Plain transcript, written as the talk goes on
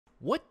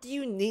What do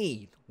you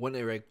need when a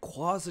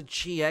Rayquaza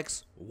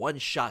GX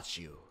one-shots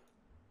you?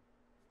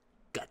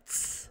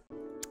 Guts.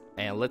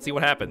 And let's see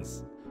what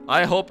happens.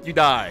 I hope you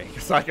die,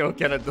 because I want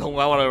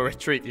to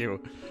retreat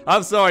you.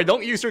 I'm sorry,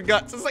 don't use your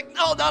guts. It's like,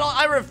 no,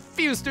 I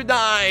refuse to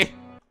die.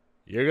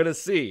 You're gonna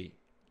see,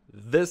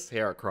 this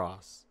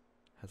Heracross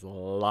has a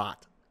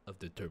lot of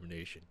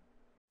determination.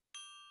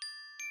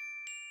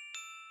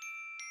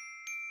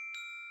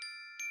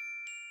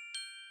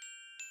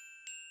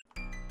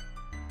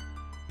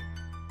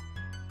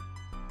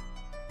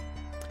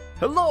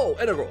 Hello,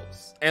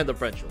 Integrals and the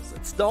Frenchels.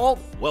 Installed,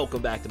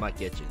 welcome back to my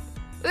kitchen.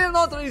 And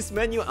on today's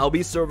menu, I'll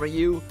be serving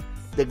you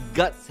the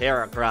Guts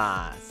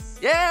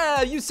Heracross.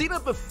 Yeah, you've seen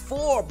it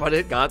before, but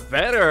it got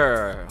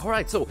better.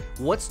 Alright, so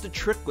what's the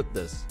trick with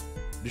this?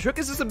 The trick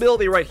is this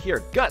ability right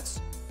here,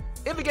 Guts.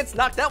 If it gets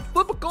knocked out,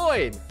 flip a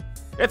coin.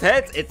 If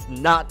heads, it's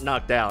not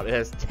knocked out. It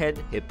has 10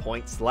 hit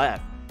points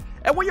left.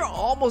 And when you're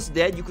almost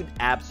dead, you can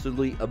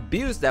absolutely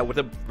abuse that with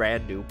a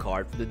brand new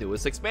card for the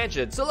newest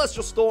expansion,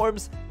 Celestial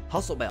Storm's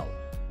Hustle Bell.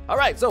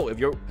 Alright, so if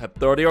you have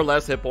 30 or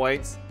less hit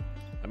points,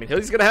 I mean,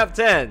 he's gonna have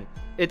 10.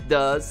 It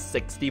does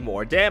 60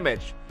 more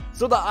damage.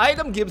 So the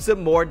item gives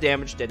him more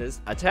damage than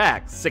his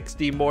attack.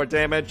 60 more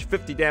damage,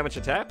 50 damage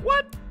attack?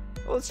 What?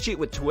 Well, let's cheat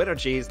with 2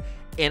 energies,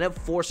 and it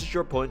forces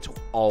your opponent to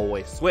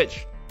always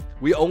switch.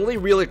 We only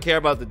really care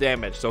about the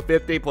damage, so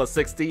 50 plus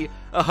 60,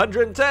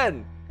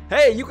 110.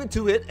 Hey, you can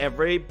 2-hit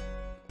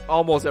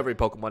almost every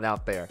Pokemon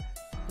out there.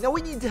 Now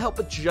we need to help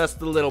it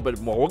just a little bit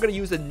more. We're gonna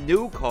use a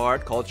new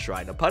card called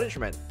Shrine of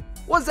Punishment.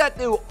 What does that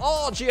do?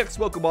 All GX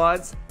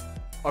Pokemons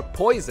are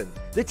poisoned.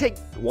 They take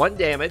 1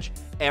 damage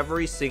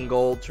every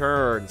single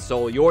turn.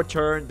 So your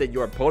turn, then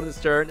your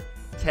opponent's turn,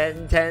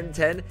 10, 10,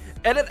 10,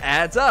 and it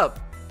adds up.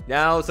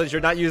 Now, since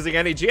you're not using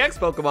any GX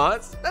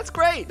Pokemons, that's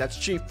great. That's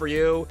cheap for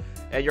you,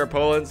 and your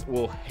opponents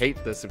will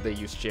hate this if they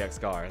use GX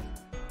cards.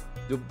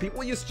 Do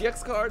people use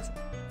GX cards?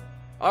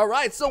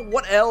 Alright, so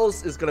what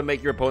else is going to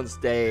make your opponent's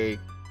day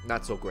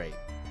not so great?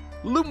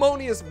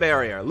 Luminous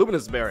Barrier,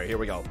 here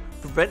we go.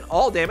 Prevent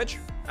all damage.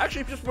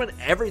 Actually, just prevent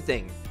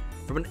everything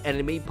from an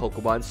enemy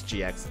Pokemon's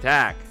GX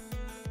attack.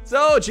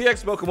 So,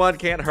 GX Pokemon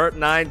can't hurt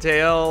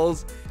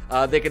Ninetales.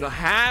 They can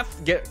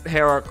half get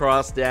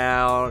Heracross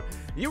down.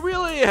 You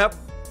really have,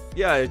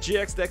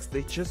 GX decks,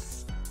 they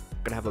just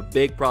gonna have a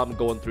big problem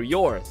going through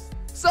yours.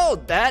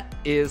 So, that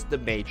is the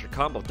major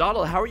combo.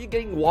 Donald, how are you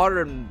getting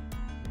water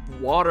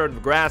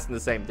and grass in the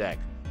same deck?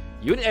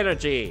 Unit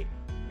Energy.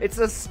 It's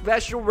a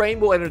special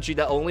rainbow energy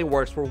that only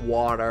works for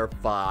water,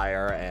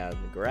 fire, and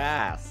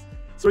grass.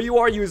 So you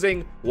are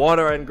using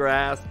water and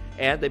grass,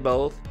 and they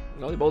both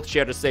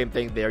share the same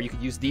thing there. You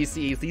can use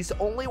DCs. These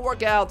only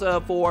work out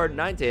for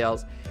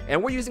Ninetales,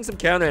 and we're using some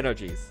counter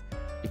energies.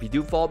 If you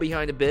do fall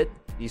behind a bit,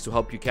 these will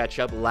help you catch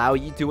up, allow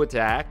you to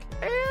attack,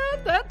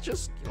 and that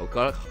just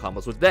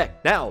combos with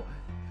deck. Now,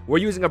 we're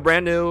using a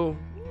brand new,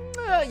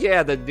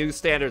 the new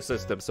standard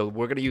system. So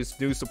we're gonna use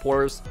new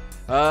supporters,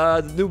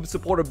 the new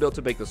supporter build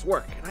to make this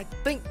work. And I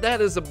think that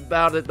is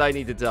about it I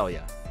need to tell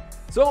you.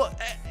 So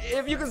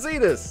if you can see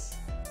this.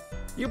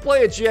 You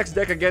play a GX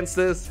deck against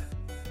this,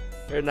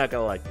 you're not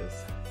gonna like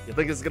this. You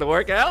think it's gonna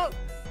work out?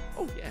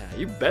 Oh yeah,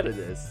 you bet it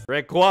is.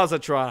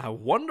 Rayquazatron, I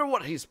wonder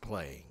what he's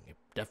playing. It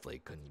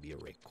definitely couldn't be a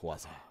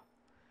Rayquaza.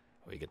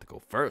 We get to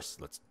go first.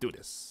 Let's do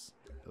this.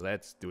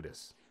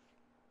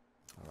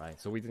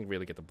 Alright, so we didn't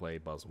really get to play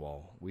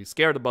Buzzwole. We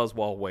scared the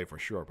Buzzwole away for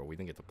sure, but we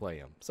didn't get to play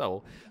him.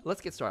 So,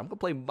 let's get started. I'm gonna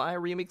play my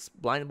remix,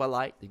 Blinded by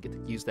Light. You get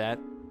to use that.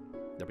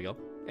 There we go.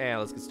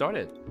 And let's get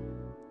started.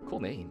 Cool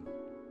name.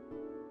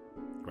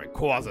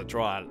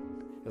 Rayquazatron.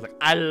 It's like,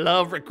 I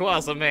love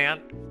Rayquaza,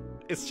 man.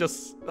 It's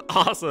just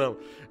awesome.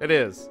 It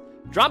is.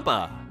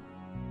 Drumpa.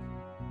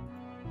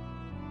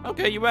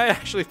 Okay, you might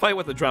actually fight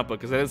with the Drumpa,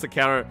 because that is a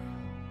counter.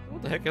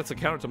 What the heck? That's a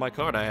counter to my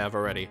card I have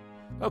already.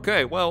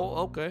 Okay, well,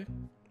 okay.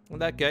 In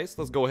that case,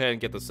 let's go ahead and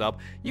get this up.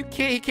 He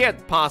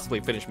can't possibly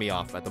finish me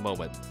off at the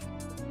moment.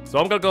 So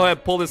I'm gonna go ahead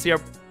and pull this here.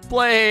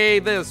 Play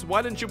this.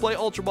 Why didn't you play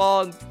Ultra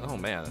Ball? And, oh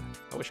man,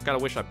 I kind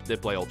of wish I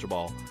did play Ultra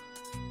Ball.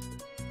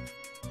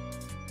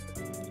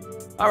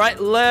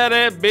 Alright, let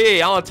it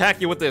be. I'll attack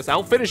you with this.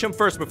 I'll finish him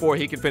first before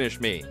he can finish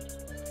me.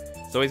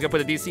 So he's gonna put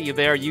a DC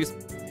there, use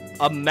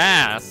a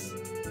mass.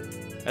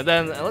 And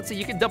then, let's see,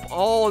 you can dump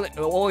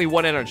only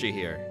 1 energy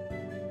here.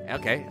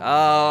 Okay,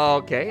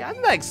 okay. I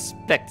didn't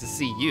expect to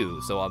see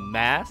you. So a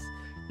mass.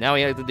 Now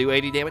he has to do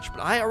 80 damage,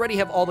 but I already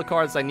have all the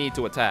cards I need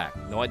to attack.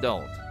 No, I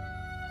don't.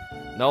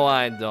 No,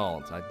 I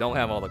don't. I don't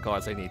have all the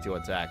cards I need to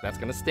attack. That's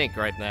gonna stink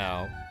right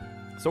now.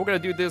 So we're gonna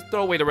do this.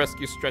 Throw away the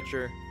Rescue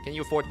Stretcher. Can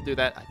you afford to do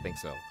that? I think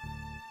so.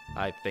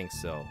 I think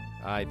so.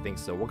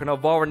 We're gonna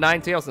evolve our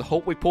Ninetales and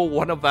hope we pull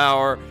one of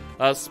our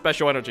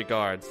special energy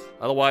cards.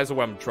 Otherwise,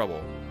 we're in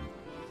trouble.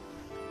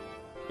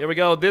 Here we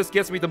go. This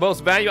gets me the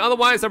most value.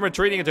 Otherwise, I'm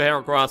retreating into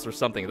Heracross or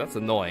something. That's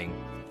annoying.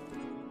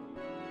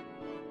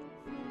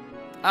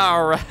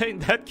 Alright, in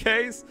that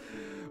case,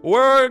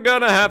 we're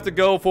gonna have to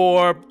go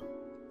for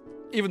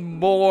a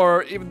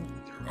more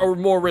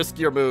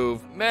riskier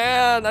move.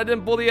 Man, I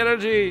didn't pull the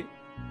energy.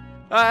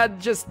 I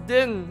just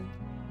didn't.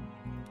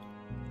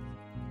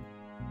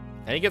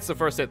 And he gets the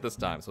first hit this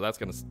time, so that's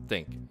gonna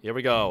stink. Here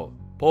we go.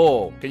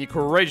 Pull. Can you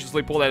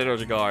courageously pull that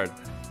energy guard?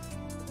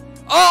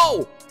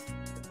 Oh!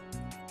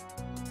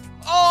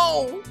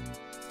 Oh!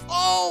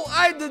 Oh!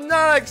 I did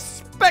not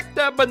expect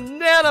that,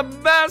 Banana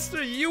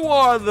Master! You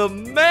are the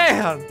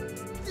man!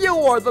 You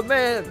are the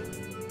man!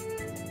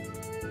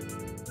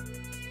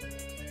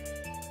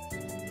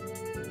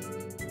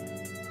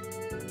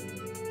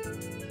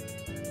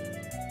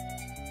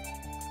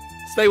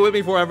 Stay with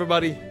me forever,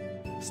 buddy.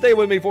 Stay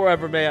with me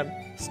forever, man.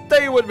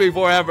 Stay with me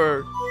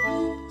forever.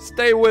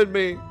 Stay with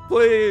me,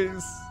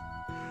 please.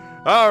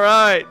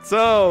 Alright,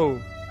 so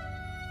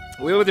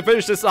we have to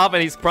finish this off,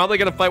 and he's probably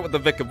gonna fight with the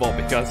Vikavolt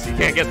because he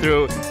can't get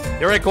through.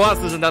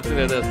 Heracross is nothing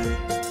to this.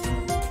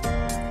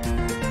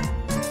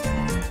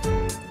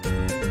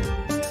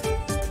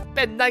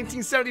 Ben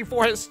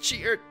 1974 has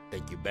cheered.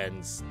 Thank you,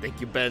 Benz.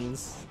 Thank you,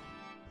 Benz.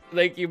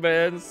 Thank you,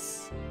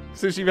 Benz.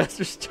 Sushi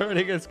Master's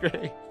turning is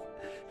great.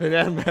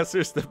 Banana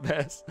Master's the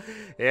best.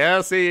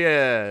 Yes, he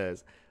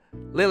is.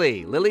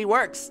 Lily. Lily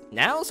works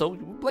now, so we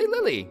play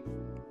Lily.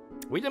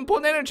 We didn't pull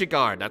an energy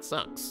card. That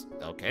sucks.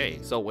 Okay,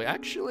 so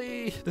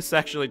this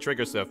actually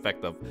triggers the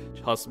effect of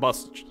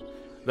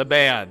the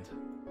band.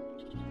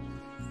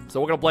 So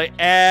we're gonna play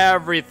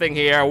everything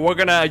here. We're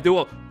gonna do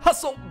a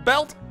hustle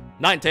belt.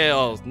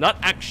 Ninetales, not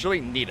actually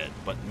needed,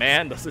 but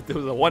man, does it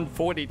do the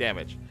 140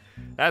 damage.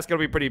 That's gonna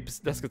be pretty.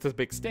 That's a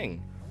big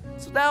sting.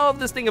 So now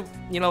this thing of,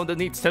 that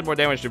needs 10 more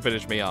damage to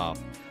finish me off.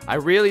 I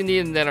really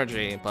need an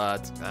energy,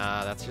 but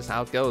that's just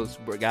how it goes,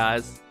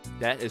 guys.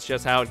 That is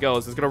just how it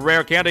goes. It's gonna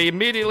rare candy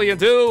immediately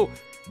into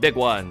big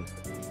one.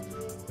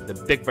 The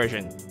big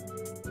version.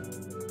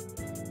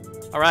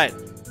 Alright.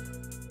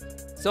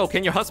 So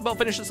can your hustle belt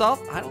finish this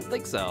off? I don't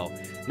think so.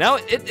 Now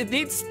it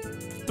needs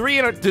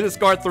to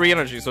discard 3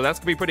 energy, so that's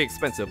gonna be pretty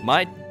expensive.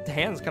 My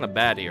hand's kind of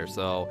bad here,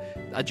 so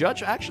a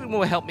judge actually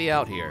will help me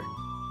out here.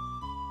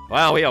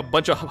 Wow, we have a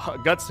bunch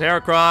of Guts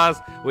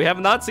Heracross. We have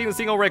not seen a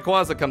single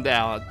Rayquaza come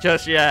down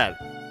just yet.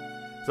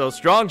 So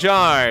strong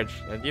charge.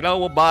 And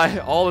we'll buy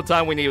all the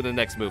time we need with the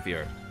next move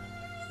here.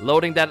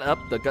 Loading that up,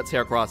 the Guts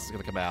Heracross is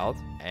gonna come out.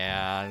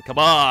 And come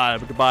on,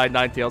 we can buy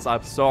Ninetales.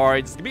 I'm sorry,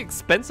 it's gonna be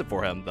expensive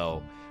for him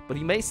though. But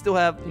he may still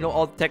have,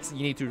 all the techs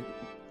you need to.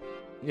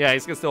 Yeah,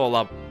 he's gonna still have a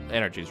lot of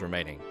energies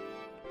remaining.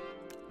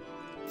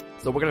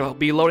 So we're gonna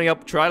be loading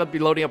up, try to be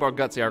loading up our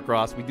Guts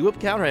Heracross. We do have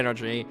counter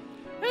energy.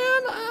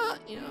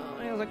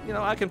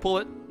 I can pull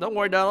it. Don't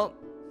worry, Donald.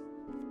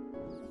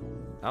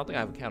 I don't think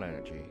I have a counter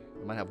energy.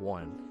 I might have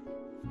one.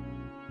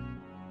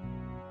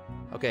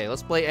 Okay,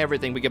 let's play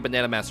everything. We get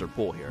Banana Master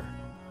pull here.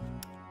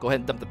 Go ahead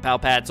and dump the Pow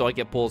Pad so I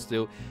get pulls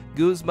too.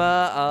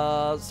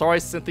 Guzma, sorry,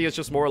 Cynthia's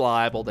just more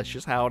reliable. That's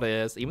just how it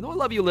is. Even though I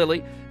love you,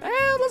 Lily.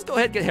 And let's go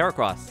ahead and get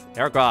Heracross.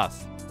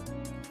 Heracross.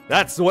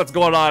 That's what's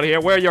going on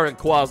here. Where are your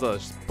Rayquaza?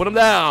 Just put him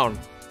down.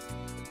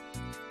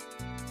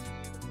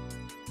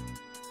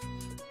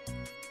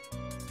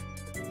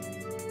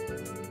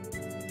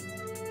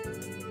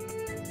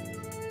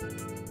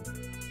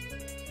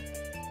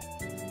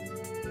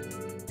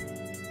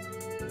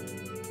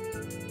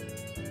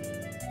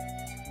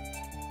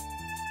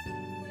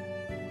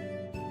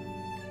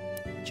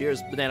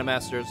 Cheers, Banana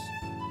Masters.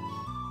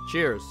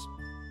 Cheers.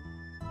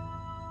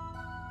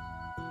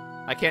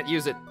 I can't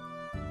use it.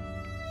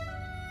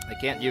 I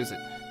can't use it.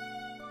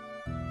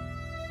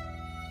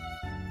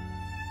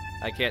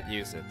 I can't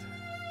use it.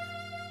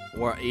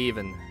 We're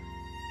even.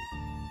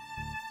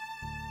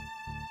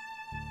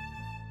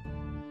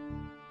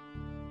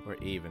 We're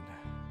even.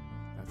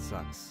 That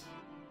sucks.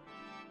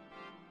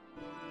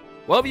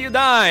 Well, if you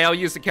die, I'll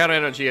use the counter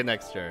energy in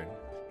next turn.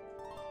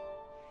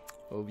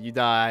 Well, if you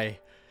die.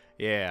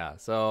 Yeah,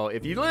 so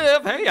if you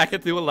live, hey, I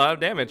can do a lot of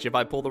damage if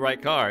I pull the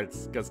right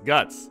cards. Cause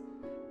guts.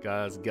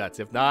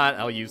 If not,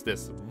 I'll use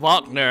this.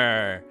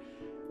 Wagner.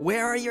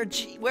 Where are your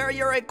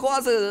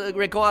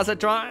Rayquaza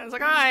tries?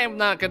 Like, I'm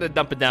not gonna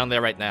dump it down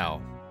there right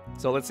now.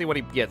 So let's see what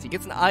he gets. He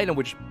gets an item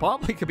which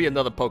probably could be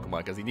another Pokemon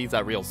because he needs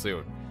that real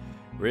soon.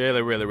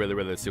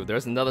 Really soon.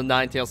 There's another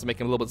Ninetales to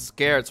make him a little bit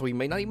scared, so we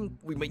may not even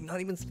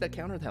see that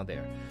counter down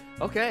there.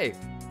 Okay.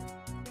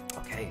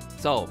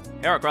 So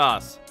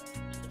Heracross.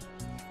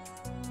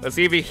 Let's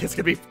see if it's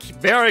gonna be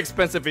very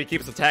expensive if he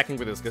keeps attacking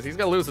with this, because he's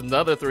gonna lose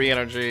another 3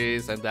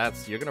 energies, and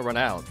you're gonna run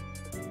out.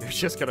 You're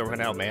just gonna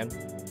run out, man.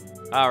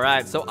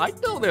 Alright, so I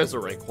know there's a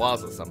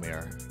Rayquaza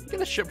somewhere. You're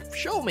gonna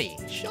show me.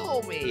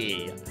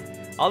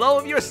 Although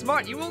if you're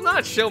smart, you will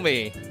not show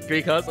me,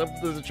 because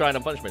there's a trying to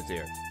punishments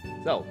here.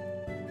 So.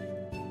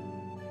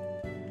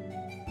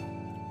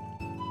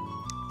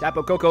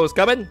 Tapu Koko is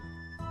coming.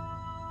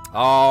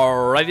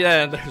 Alrighty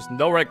then, there's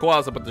no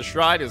Rayquaza, but the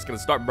shrine is gonna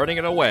start burning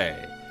it away.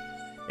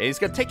 And he's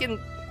gonna picking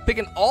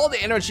all the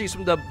energies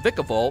from the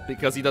Vikavolt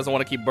because he doesn't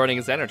want to keep burning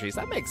his energies.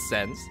 That makes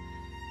sense.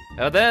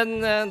 And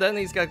then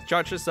he's got to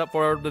charge this up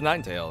for the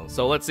Ninetales.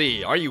 So let's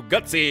see. Are you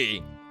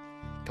gutsy?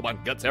 Come on,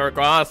 Guts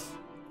Heracross.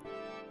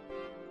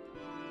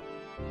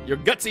 You're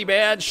gutsy,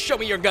 man. Show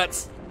me your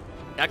guts.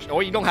 Actually,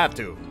 or you don't have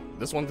to.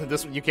 This one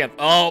you can't.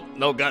 Oh,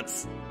 no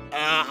guts. You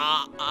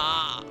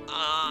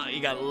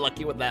got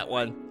lucky with that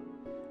one.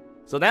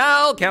 So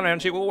now counter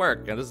energy will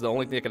work, and this is the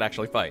only thing it can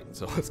actually fight.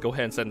 So let's go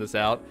ahead and send this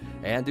out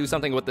and do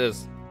something with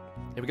this.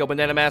 Here we go,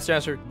 Banana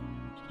Master.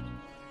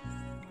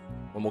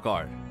 One more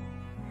card.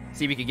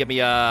 See if you can get me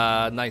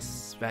a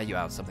nice value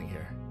out of something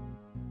here.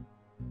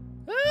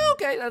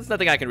 Okay, that's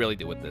nothing I can really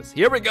do with this.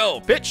 Here we go,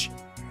 pitch.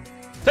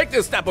 Take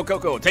this, Tapu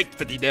Koko. Take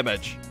 50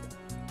 damage.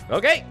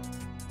 Okay.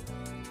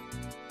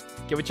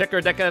 Can we check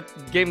our deck at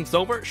game's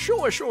over?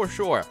 Sure.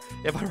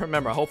 If I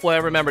remember. Hopefully I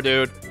remember,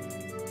 dude.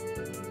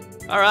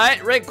 Alright,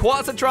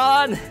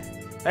 Rayquazatron.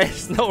 Hey,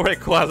 there's no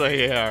Rayquaza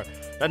here.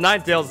 That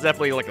Ninetales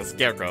definitely like a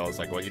scarecrow. It's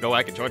like, well, you know,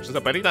 I can charge this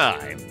up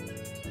anytime.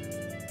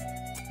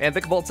 And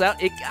Vikavolt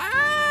out.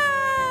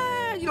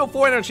 You know,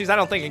 4 energies. I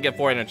don't think you can get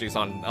 4 energies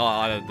on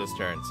this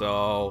turn.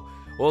 So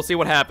we'll see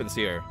what happens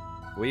here.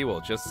 We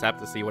will just have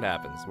to see what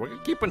happens. We're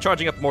gonna keep on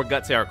charging up more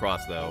Guts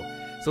Heracross though.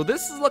 So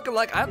this is looking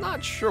like, I'm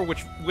not sure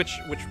which.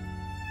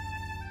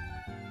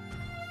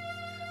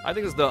 I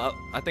think it's the.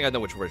 I think I know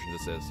which version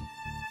this is.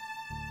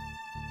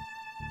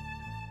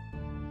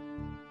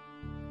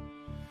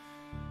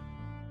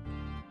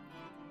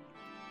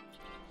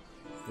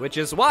 Which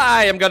is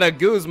why I'm gonna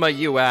Guzma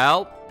you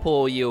out,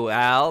 pull you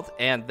out,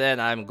 and then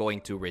I'm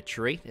going to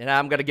retreat. And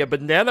I'm gonna get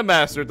Banana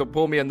Master to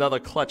pull me another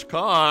clutch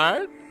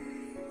card.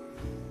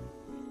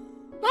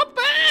 Not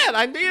bad!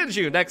 I needed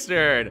you next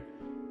turn.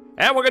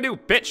 And we're gonna do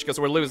pitch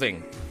because we're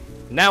losing.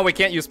 Now we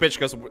can't use pitch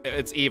because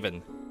it's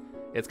even.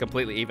 It's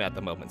completely even at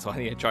the moment, so I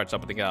need to charge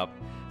something up.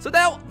 So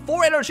now,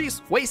 4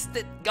 energies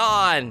wasted,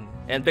 gone.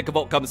 And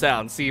Vikavolt comes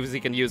out and sees if he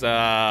can use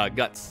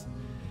Guts.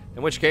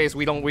 In which case,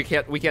 we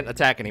can't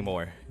attack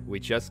anymore. We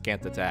just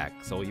can't attack.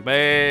 So you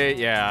may,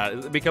 yeah,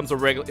 it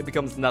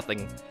becomes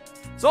nothing.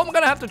 So I'm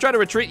gonna have to try to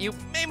retreat you.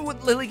 Maybe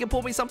with Lily can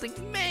pull me something.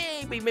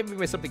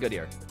 Maybe something good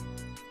here.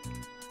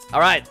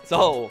 All right,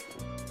 so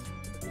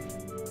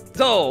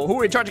who are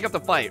we charging up to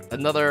fight?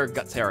 Another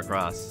Guts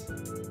Heracross.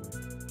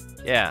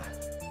 Yeah,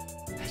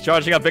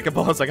 charging up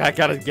Vikavolt. Like I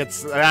gotta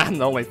get. I'm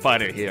the only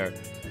fighter here,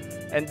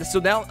 and so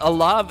now a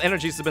lot of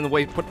energies have been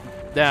put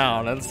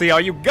down. And see,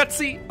 are you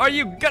gutsy? Are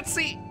you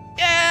gutsy?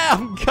 Yeah,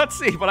 I'm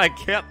gutsy, but I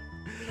can't.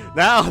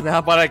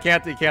 Now, but I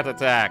can't. He can't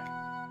attack.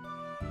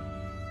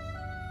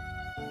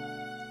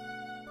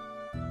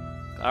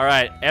 All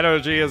right,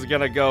 energy is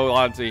gonna go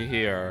onto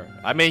here.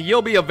 I mean,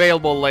 you'll be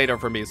available later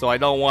for me, so I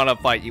don't want to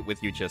fight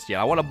with you just yet.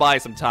 I want to buy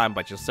some time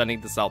by just sending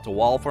this out to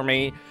wall for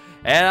me,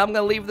 and I'm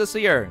gonna leave this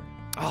here.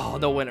 Oh,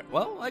 no winner.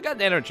 Well, I got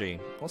energy.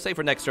 We'll save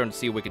for next turn to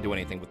see if we can do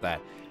anything with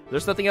that.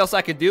 There's nothing else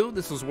I can do.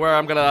 This is where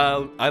I'm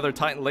gonna either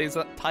Titan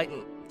Liza, try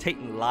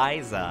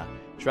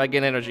to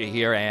get energy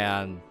here,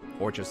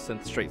 or just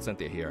straight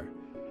Cynthia here.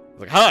 It's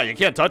like, huh, you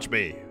can't touch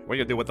me. What are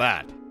you gonna do with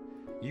that?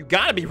 You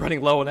gotta be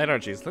running low on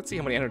energies. Let's see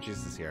how many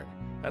energies is here.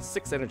 That's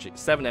 6 energy,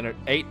 7 energy,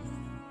 8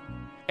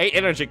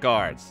 energy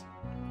cards.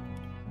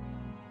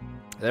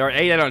 There are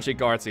 8 energy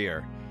cards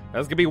here.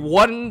 That's gonna be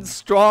one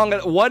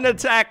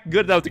attack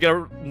good enough to get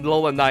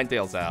Lola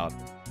Ninetales out.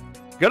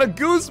 Gonna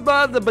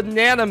Guzma the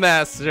Banana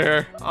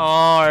Master.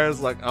 Oh,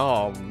 it's like,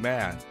 oh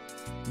man.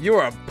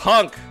 You're a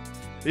punk.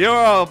 You're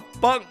a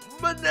punk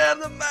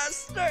Banana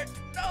Master.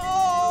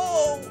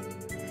 No!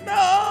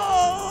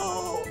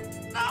 No!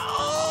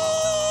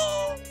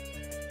 No!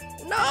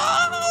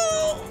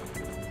 No!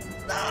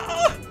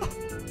 No!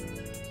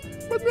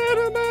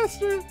 Banana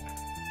Master!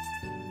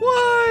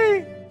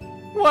 Why?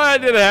 Why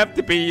did it have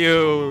to be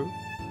you?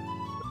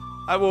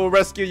 I will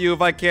rescue you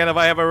if I can, if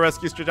I have a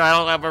rescue stretcher. I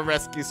don't have a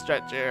rescue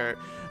stretcher.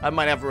 I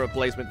might have a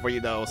replacement for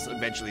you though,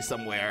 eventually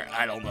somewhere.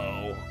 I don't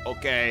know.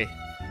 Okay.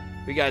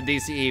 We got a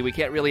DCE. We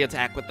can't really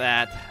attack with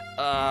that.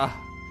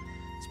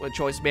 Split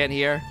choice man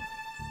here.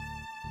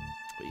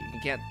 You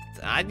can't.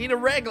 I need a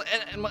regular.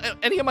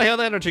 Any of my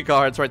other energy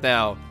cards right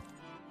now.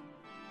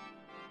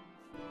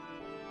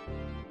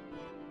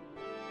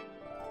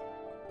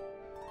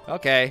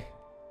 Okay.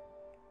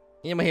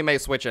 He may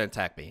switch and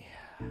attack me.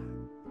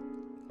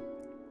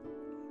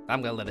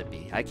 I'm gonna let it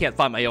be. I can't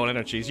find my own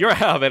energies. You're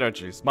out of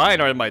energies.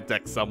 Mine are in my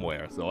deck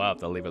somewhere, so I'll have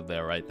to leave it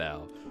there right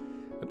now.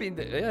 I mean,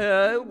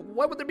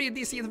 why would there be a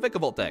DC in the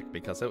Vikavolt deck?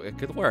 Because it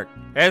could work.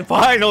 And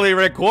finally,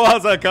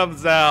 Rayquaza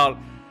comes out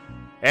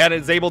and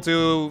is able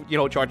to, you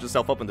know, charge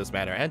itself up in this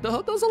manner and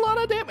does a lot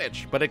of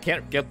damage, but it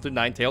can't get to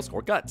Ninetales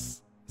or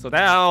Guts. So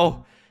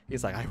now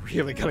he's like, I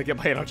really gotta get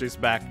my energies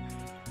back.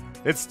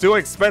 It's too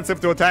expensive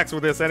to attack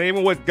with this, and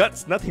even with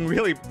Guts, nothing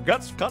really.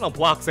 Guts kind of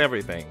blocks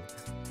everything.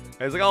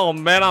 And he's like, oh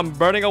man, I'm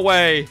burning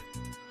away.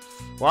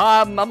 Well,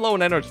 I'm low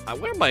on energy.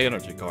 Where are my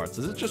energy cards?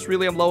 Is it just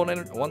really I'm low on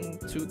energy? 1,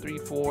 2, 3,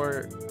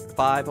 4,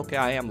 5. Okay,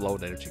 I am low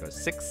on energy cards.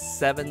 6,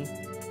 7.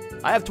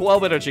 I have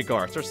 12 energy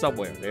cards. They're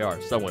somewhere. They are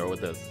somewhere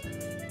with this.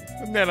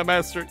 Banana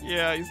Master.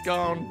 Yeah, he's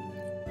gone.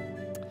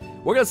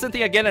 We're gonna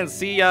Cynthia again and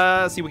see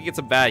if we can get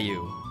some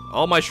value.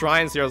 All my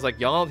shrines here. I was like,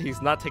 y'all,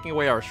 he's not taking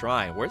away our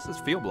shrine. Where's his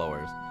field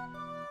blowers?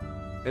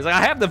 He's like,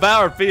 I have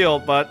devoured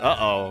field, but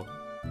uh-oh.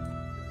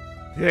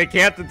 They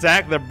can't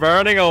attack, they're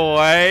burning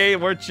away.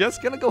 We're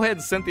just gonna go ahead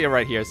and Cynthia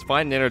right here. So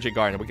find an energy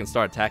guard and we can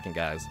start attacking,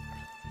 guys.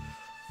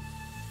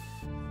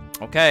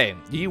 Okay,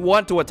 do you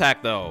want to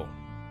attack though?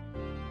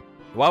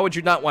 Why would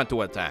you not want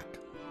to attack?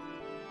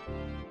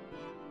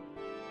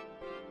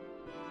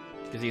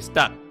 Because he's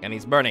stuck and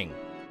he's burning.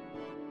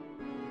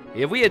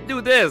 If we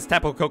do this,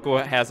 Tapu Koko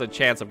has a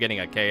chance of getting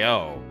a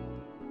KO.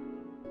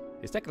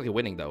 He's technically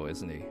winning though,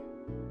 isn't he?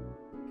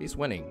 He's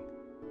winning.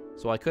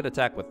 So I could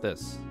attack with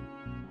this.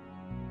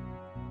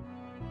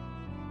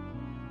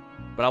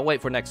 But I'll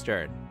wait for next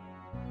turn.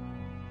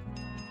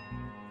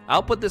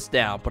 I'll put this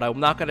down, but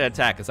I'm not going to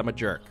attack because I'm a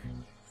jerk.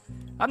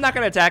 I'm not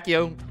going to attack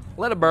you.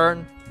 Let it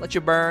burn. Let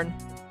you burn.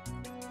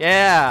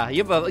 Yeah,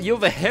 you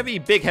have a heavy,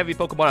 big, heavy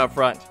Pokemon up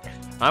front.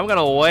 I'm going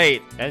to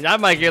wait, and I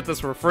might get this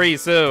for free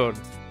soon.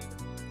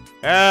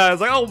 Yeah,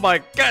 it's like, oh my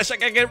gosh, I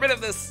gotta get rid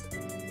of this.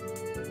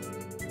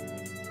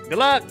 Good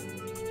luck.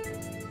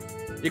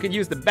 You can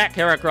use the back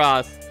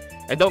Heracross,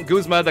 and don't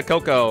Guzma the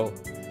Coco.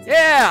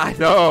 Yeah, I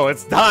know,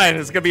 it's dying.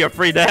 It's gonna be a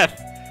free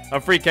death. A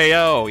free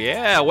KO.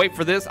 Yeah, wait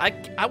for this.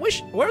 I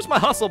wish, where's my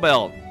Hustle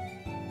Belt?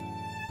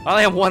 I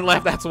only have one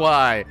left, that's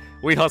why.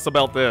 We Hustle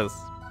Belt this.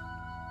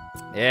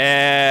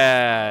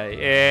 Yeah,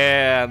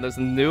 yeah, there's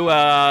a new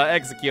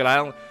Execute.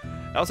 That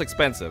was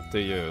expensive to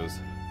use.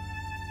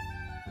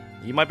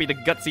 You might be the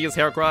gutsiest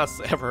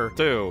Heracross ever,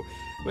 too.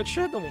 Which,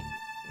 you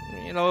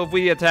know, if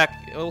we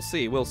attack, we'll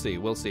see. We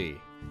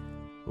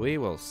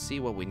will see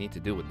what we need to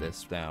do with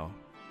this now.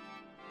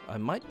 I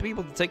might be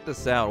able to take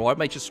this out, or I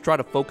might just try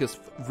to focus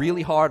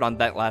really hard on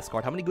that last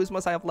card. How many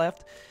Guzmas I have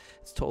left?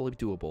 It's totally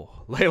doable.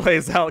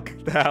 Lele's out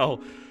now.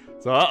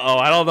 So, uh-oh,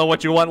 I don't know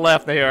what you want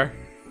left here.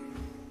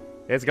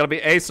 It's gonna be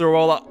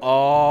Acerola.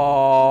 Oh.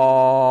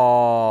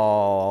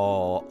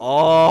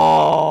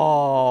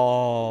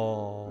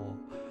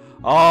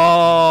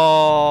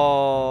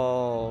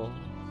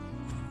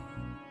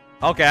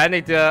 Okay, I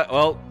need to,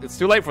 well, it's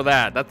too late for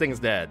that. That thing's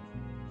dead.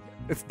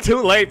 It's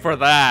too late for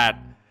that.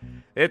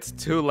 It's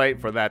too late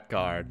for that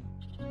card.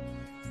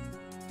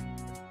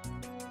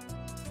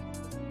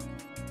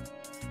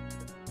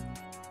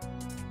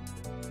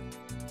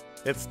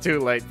 It's too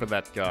late for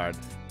that card.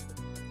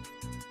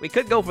 We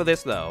could go for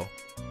this, though.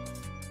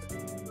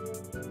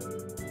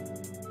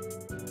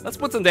 Let's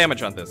put some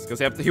damage on this,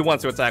 because he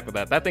wants to attack with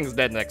that. That thing's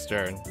dead next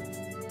turn.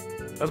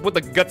 Let's put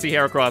the gutsy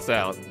Heracross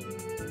out.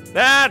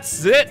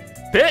 That's it!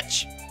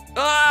 Pitch!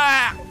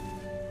 Ah!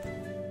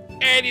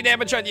 80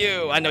 damage on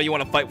you! I know you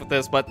want to fight with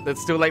this, but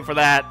it's too late for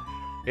that.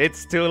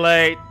 It's too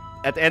late.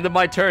 At the end of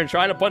my turn,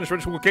 Trying to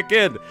Punishment will kick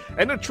in,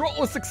 and the troll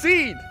will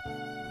succeed!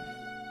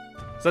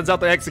 Sends out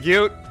the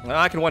Execute.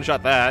 I can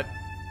one-shot that.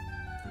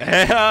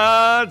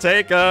 And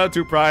take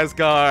 2 prize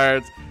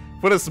cards.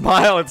 Put a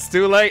smile, it's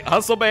too late.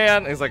 Hustle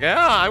Band. He's like,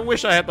 I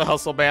wish I had the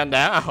Hustle Band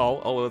now.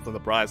 Oh, it's on the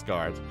prize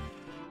cards.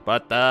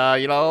 But,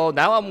 you know,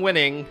 now I'm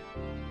winning.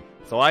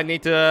 So I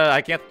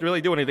can't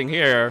really do anything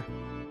here.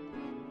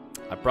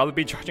 I'd probably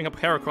be charging up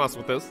Heracross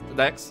with this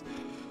next.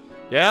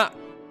 Yeah.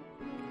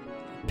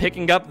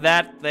 Picking up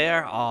that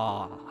there.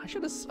 Oh, I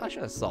should have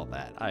saw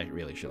that. I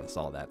really should have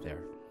saw that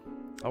there.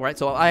 Alright,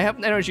 so I have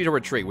an energy to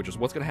retreat, which is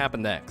what's going to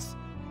happen next.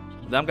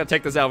 Then I'm going to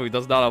take this out if he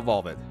does not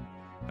evolve it.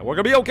 And we're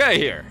going to be okay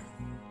here.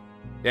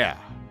 Yeah.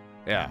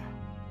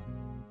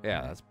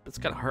 It's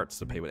kind of hurts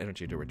to pay with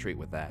energy to retreat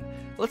with that.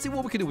 Let's see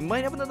what we can do. We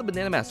might have another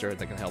Banana Master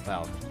that can help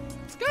out.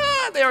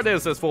 God, there it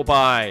is, this full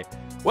pie.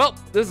 Well,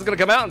 this is going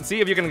to come out and see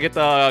if you can get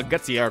the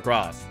gutsy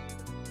Heracross.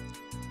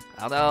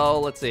 I don't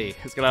know. Let's see.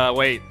 It's going to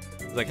wait.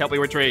 It's like, help me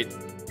retreat.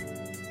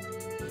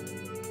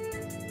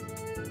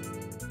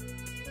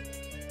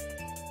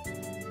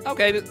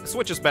 Okay, the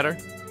switch is better.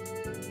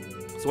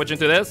 Switch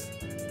into this.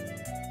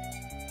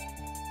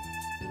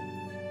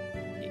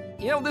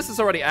 You know, this is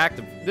already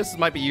active. This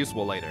might be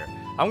useful later.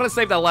 I'm going to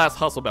save that last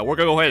Hustle Bell. We're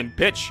going to go ahead and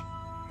pitch.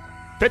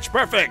 Pitch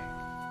perfect.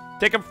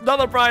 Take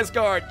another prize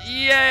card.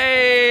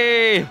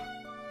 Yay!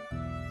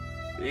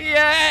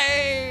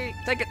 Yay!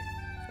 Take it.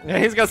 Yeah,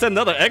 he's going to send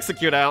another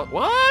Execute out.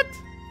 What?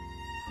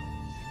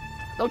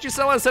 Don't you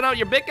want to send out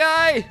your big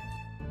guy?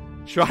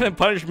 Shrine and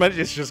Punishment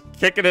is just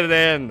kicking it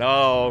in.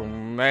 Oh,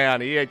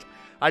 man.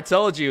 I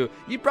told you.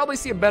 You'd probably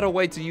see a better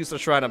way to use the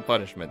Shrine and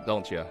Punishment,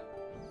 don't you?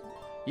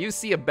 You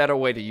see a better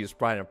way to use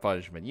Shrine and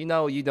Punishment. You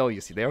know,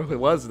 you see. There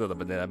was another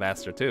Banana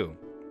Master, too.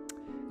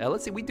 Now,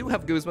 let's see. We do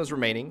have Guzmas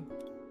remaining.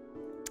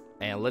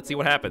 And let's see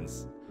what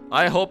happens.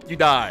 I hope you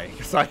die,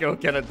 because I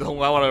want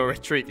to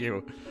retreat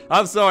you.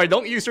 I'm sorry.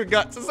 Don't use your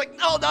guts. It's like,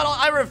 no,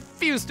 I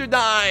refuse to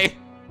die.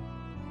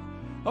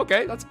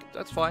 Okay, that's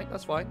fine.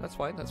 That's fine.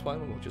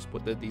 We'll just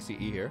put the DCE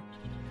here.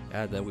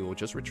 And then we will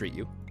just retreat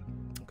you.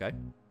 Okay.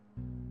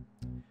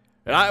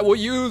 And I will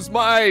use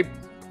my...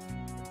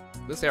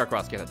 This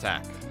Heracross can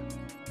attack.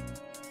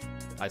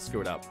 I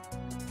screwed up.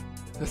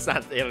 That's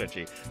not the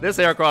energy. This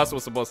Heracross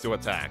was supposed to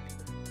attack.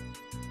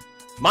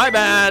 My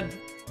bad!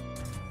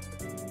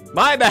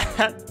 My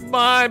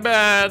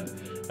bad!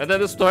 And then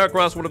this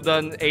Heracross would have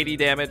done 80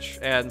 damage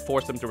and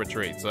forced him to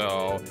retreat.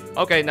 So,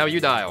 okay, now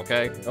you die,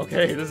 okay?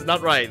 Okay, this is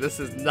not right. This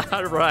is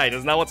not right. This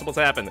is not what's supposed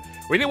to happen.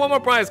 We need one more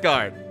prize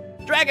card.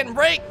 Dragon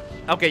Break!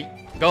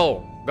 Okay,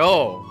 go.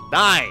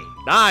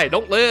 Die,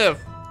 don't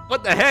live.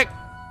 What the heck?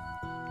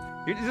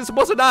 You're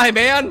supposed to die,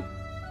 man.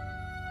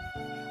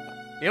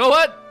 You know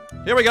what?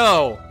 Here we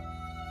go.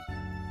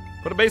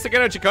 Put a basic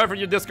energy card from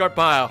your discard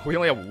pile. We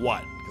only have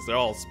one, because they're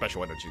all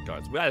special energy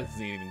cards. That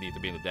doesn't even need to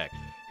be in the deck.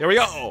 Here we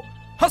go.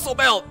 Hustle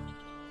Belt.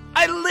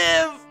 I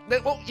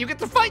live. Well, you get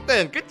to fight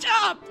then. Good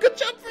job. Good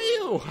job for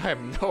you. I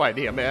have no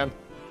idea, man.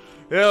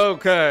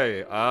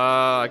 Okay.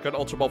 I could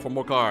Ultra Ball for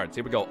more cards.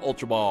 Here we go.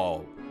 Ultra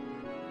Ball.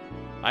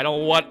 I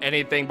don't want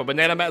anything, but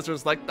Banana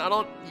Master's like,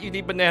 you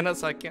need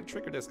bananas. I can't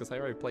trigger this because I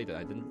already played it.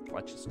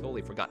 I just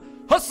totally forgot.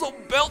 Hustle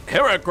Belt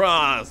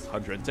Heracross.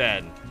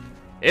 110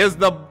 is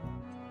the,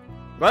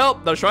 well,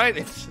 the shrine.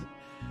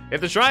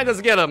 If the shrine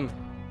doesn't get him,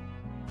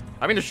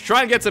 I mean, the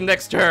shrine gets him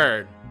next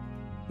turn.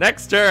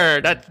 Next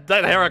turn, that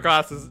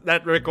Heracross is,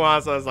 that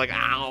Rayquaza is like,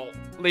 ow,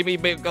 leave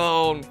me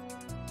alone.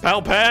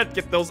 Palpad,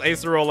 get those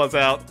Acerolas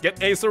out. Get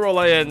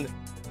Acerola in.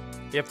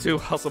 You have 2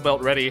 Hustle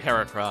Belt ready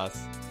Heracross.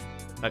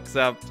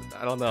 Except,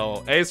 I don't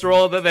know,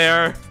 Acerola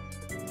there.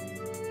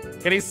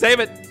 Can he save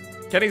it?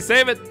 Can he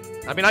save it?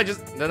 I mean,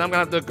 then I'm gonna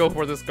have to go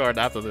for this card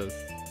after this.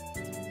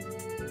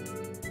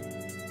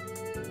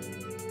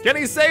 Can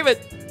he save it?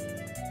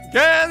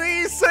 Can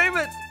he save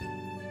it?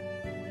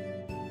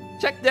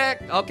 Check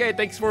deck. Okay,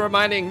 thanks for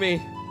reminding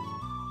me.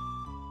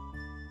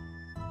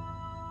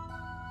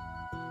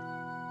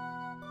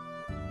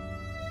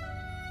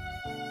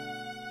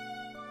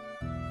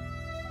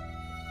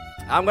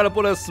 I'm gonna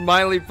put a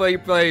smiley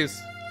face.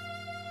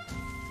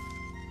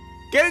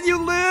 Can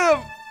you live?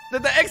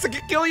 Did the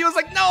execute kill you? I was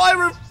like, no, I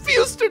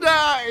refuse to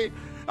die.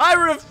 I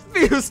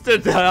refuse to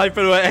die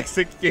for the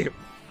execute.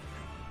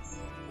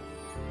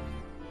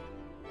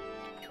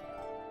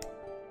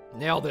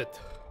 Nailed it.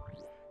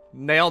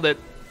 Nailed it.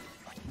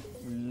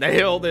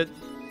 Nailed it.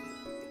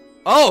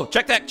 Oh,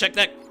 check deck, check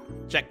deck.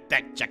 Check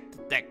deck, check the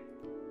deck.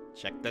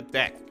 Check the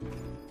deck.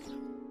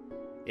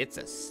 It's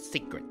a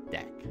secret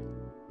deck.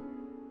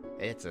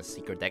 It's a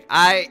secret deck.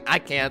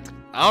 I can't.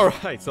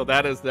 Alright, so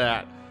that is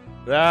that.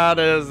 That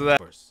is that.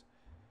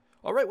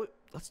 Alright,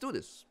 let's do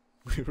this.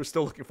 We're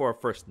still looking for our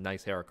first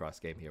nice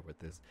Heracross game here with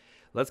this.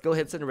 Let's go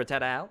ahead and send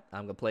Rattata out.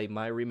 I'm going to play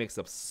my remix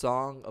of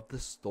Song of the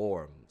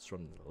Storms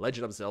from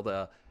Legend of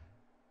Zelda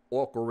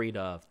Ocarina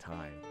of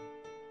Time.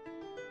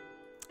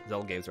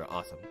 Zelda games are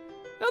awesome.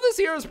 Now this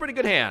here is a pretty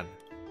good hand.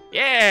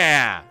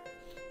 Yeah!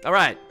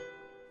 Alright.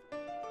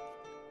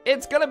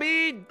 It's gonna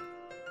be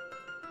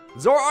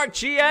Zoroark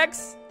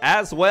GX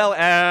as well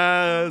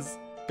as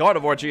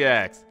Gardevoir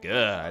GX.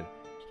 Good.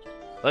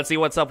 Let's see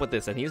what's up with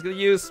this. And he's gonna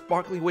use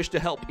Sparkly Wish to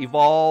help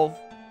evolve.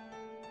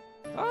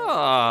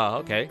 Ah,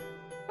 okay.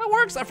 That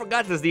works. I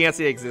forgot this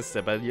DNC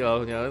existed, but you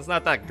know, it's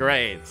not that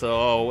great.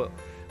 So,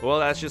 well,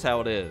 that's just how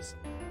it is.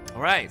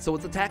 Alright, so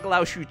its attack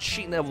allows you to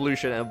cheat an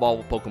evolution and evolve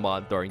a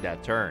Pokemon during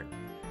that turn.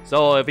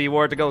 So if he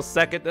were to go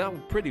second,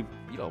 pretty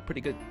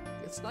good.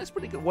 It's nice,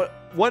 pretty good.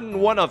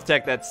 One-of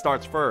tech that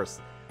starts first.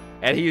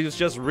 And he was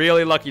just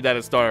really lucky that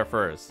it started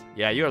first.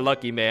 Yeah, you're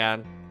lucky,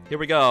 man. Here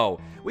we go.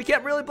 We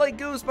can't really play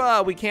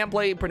Goosebump. We can't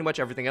play pretty much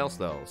everything else,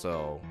 though.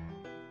 So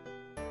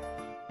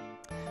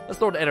let's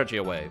throw the energy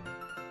away.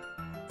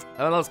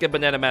 And let's get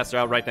Banana Master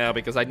out right now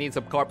because I need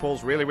some card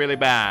pulls really, really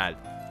bad.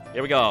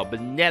 Here we go.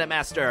 Banana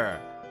Master.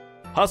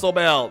 Hustle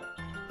Belt.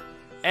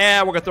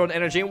 And we're going to throw an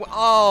energy in.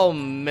 Oh,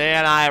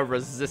 man, I have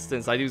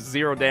resistance. I do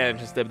 0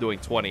 damage instead of doing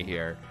 20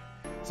 here.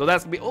 So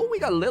that's going to be... Oh, we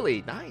got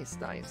Lily. Nice,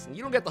 nice. And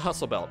you don't get the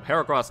Hustle Belt.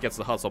 Heracross gets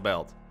the Hustle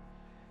Belt.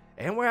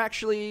 And we're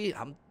actually...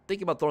 I'm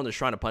thinking about throwing the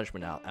Shrine of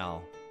Punishment out,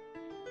 Al.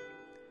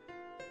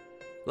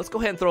 Let's go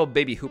ahead and throw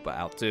Baby Hoopa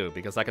out, too,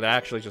 because I could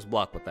actually just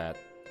block with that.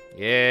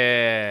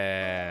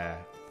 Yeah.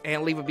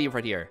 And leave a beam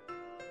right here.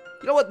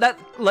 You know what? That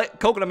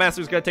Coconut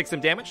Master is going to take some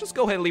damage. Just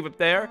go ahead and leave it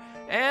there.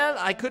 And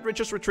I could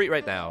just retreat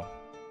right now.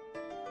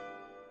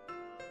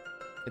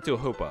 Into a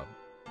Hoopa.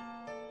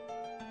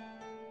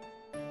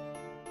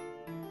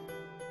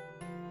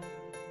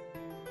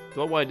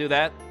 Do I want to do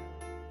that?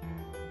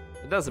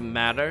 It doesn't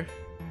matter.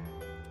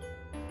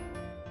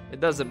 It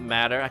doesn't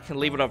matter. I can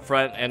leave it up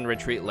front and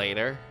retreat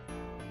later.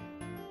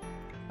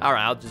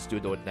 Alright, I'll just do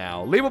it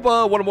now. Leave up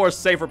one more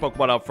safer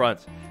Pokemon up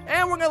front.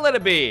 And we're gonna let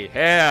it be.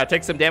 Yeah,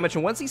 take some damage.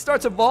 And once he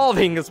starts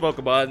evolving this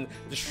Pokemon,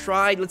 the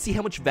Shrine, let's see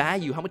how much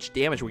value, how much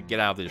damage we can get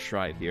out of this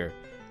Shrine here.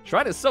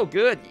 Shrine is so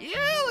good.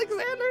 Yeah,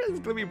 Alexander, it's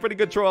gonna be a pretty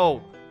good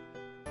troll.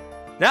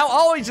 Now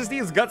all he just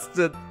needs Guts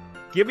to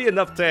give me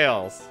enough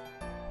tails.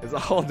 It's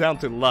all down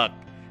to luck.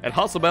 And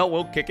Hustle Belt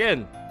will kick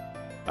in.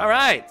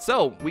 Alright,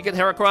 so we get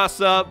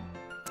Heracross up.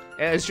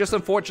 And it's just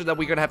unfortunate that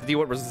we're going to have to deal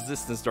with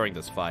resistance during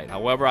this fight.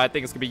 However, I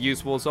think it's going to be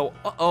useful. So,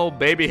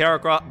 baby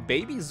Heracross,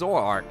 baby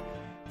Zoroark,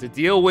 to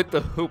deal with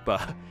the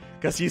Hoopa.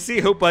 Because you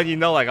see Hoopa and you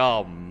know, like,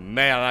 oh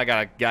man,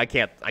 I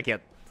can't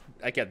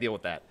deal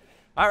with that.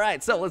 All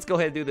right, so let's go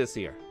ahead and do this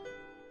here.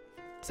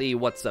 See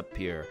what's up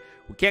here.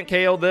 We can't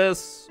KO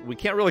this. We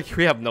can't really.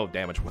 We have no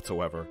damage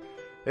whatsoever.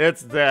 We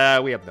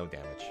have no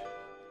damage.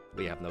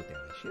 We have no damage.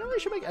 You know, we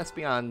should make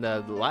Espeon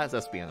the last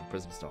Espeon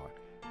Prism Star.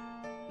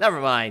 Never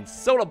mind.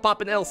 Soda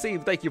Poppin'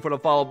 LC, thank you for the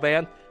follow,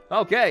 man.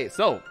 Okay,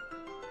 so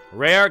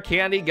Rare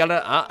Candy gonna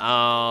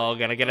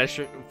get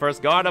a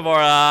first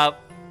Gardevoir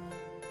up.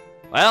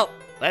 Well,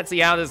 let's see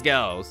how this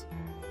goes.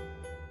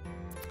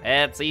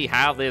 Let's see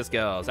how this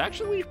goes.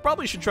 Actually, we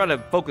probably should try to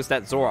focus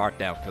that Zoroark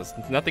down, because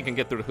nothing can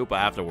get through the Hoopa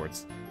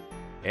afterwards.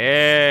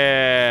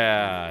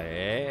 Yeah.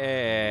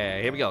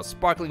 Here we go.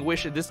 Sparkling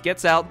Wish, and this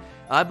gets out.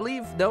 I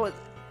believe, no,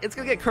 it's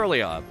going to get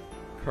Kirlia.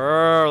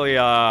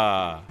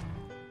 Kirlia.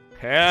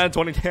 And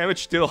 20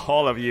 damage to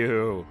all of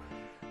you.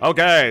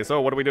 Okay, so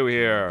what do we do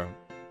here?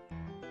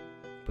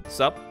 Put this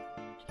up.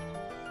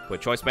 Put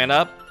Choice Band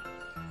up.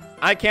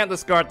 I can't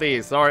discard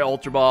these. Sorry,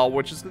 Ultra Ball.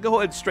 We're just going to go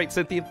ahead and straight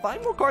Cynthia.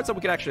 5 more cards that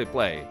we can actually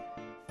play.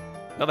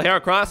 Another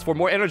Heracross for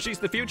more energies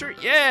in the future.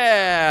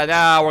 Yeah!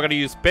 Now we're going to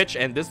use Pitch,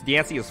 and this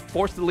Diancie is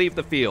forced to leave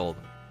the field.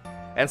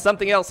 And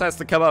something else has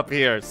to come up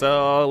here.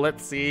 So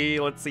let's see.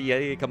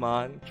 Hey, come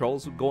on.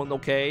 Trolls going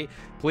okay.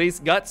 Please,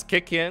 Guts,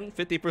 kick in.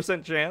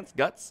 50% chance.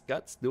 Guts,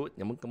 do it.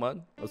 Come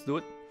on. Let's do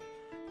it.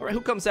 All right,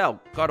 who comes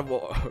out? God of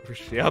War.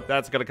 Yep,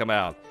 that's going to come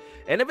out.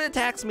 And if it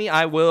attacks me,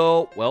 I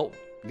will, well,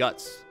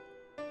 Guts.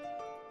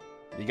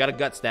 You gotta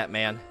guts that,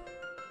 man.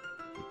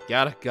 You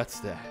gotta guts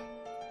that.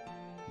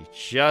 You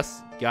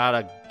just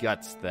gotta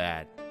guts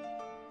that.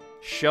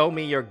 Show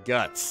me your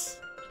guts.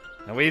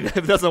 I mean, if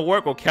it doesn't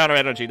work, we'll counter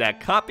energy that.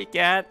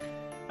 Copycat.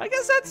 I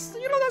guess that's,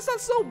 that's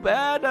not so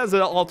bad as an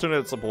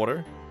alternate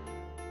supporter.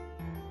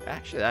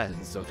 Actually, that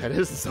isn't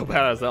so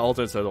bad as an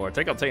alternate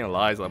supporter. I'm taking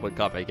lies with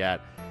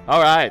Copycat.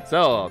 Alright,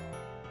 so.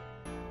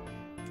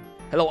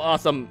 Hello,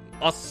 awesome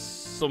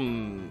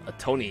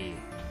Tony.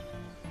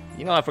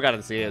 I forgot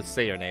to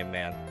say your name,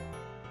 man.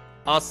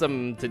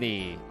 Awesome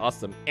Anthony.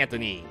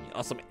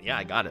 Yeah,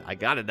 I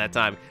got it that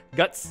time.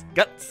 Guts.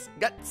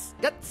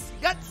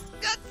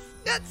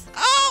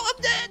 Oh,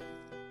 I'm dead.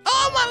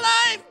 Oh, I'm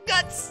alive.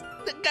 Guts.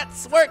 The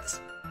guts worked.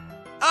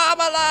 Oh, I'm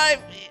alive.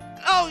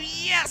 Oh,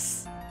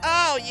 yes.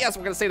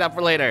 We're gonna save that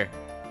for later.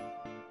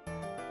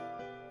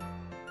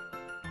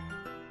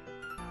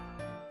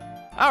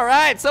 All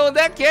right, so in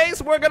that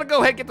case, we're gonna go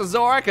ahead and get the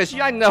Zoroark, because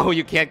I know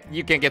you can't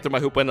get through my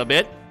Hoopa in a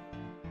bit.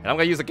 And I'm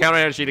going to use the counter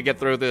energy to get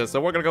through this. So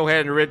we're going to go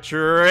ahead and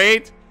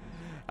retreat.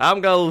 I'm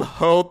going to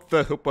load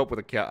the Hoop up with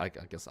a count. I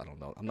guess, I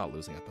don't know. I'm not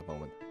losing at the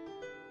moment.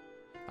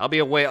 I'll be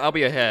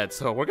ahead.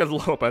 So we're going to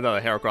load up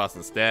another Heracross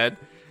instead.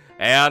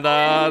 And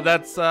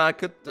that's,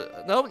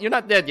 no, you're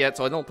not dead yet,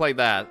 so I don't play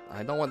that.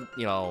 I don't want,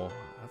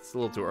 that's a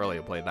little too early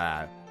to play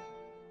that.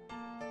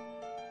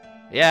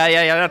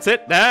 Yeah, that's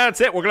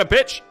it. We're going to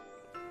pitch.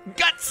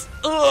 Guts!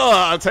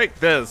 Ugh, take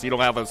this. You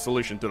don't have a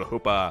solution to the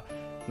Hoopa.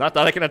 Not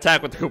that I can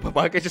attack with the Hoopa, but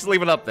I can just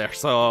leave it up there.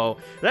 So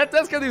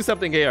that's gonna do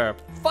something here.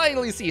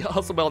 Finally see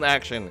Hustle Bell in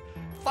action.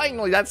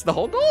 Finally, that's the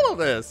whole goal of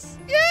this.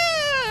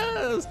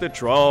 Yes, the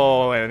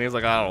troll. And he's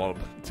like, I don't want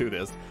to do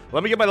this.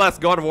 Let me get my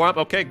last God of War up.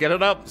 Okay, get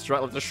it up.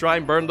 Let the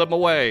shrine burn them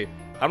away.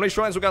 How many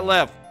shrines we got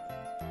left?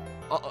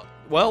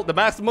 Well, the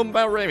maximum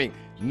amount remaining.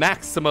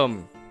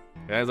 Maximum.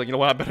 And he's like, you know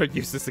what? I better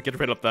use this to get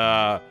rid of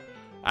the.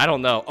 I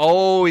don't know.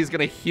 Oh, he's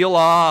gonna heal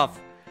off.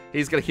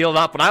 He's gonna heal it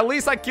up, but at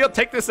least I can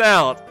take this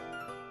out.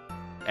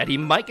 And he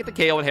might get the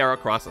KO in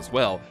Heracross as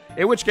well.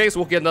 In which case,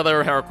 we'll get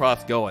another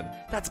Heracross going.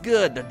 That's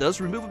good. That does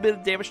remove a bit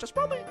of damage. That's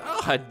probably...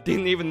 Oh, I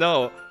didn't even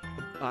know.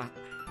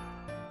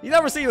 You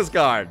never see this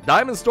card.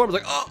 Diamond Storm is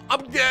like, oh,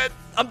 I'm dead.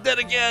 I'm dead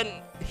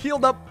again.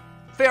 Healed up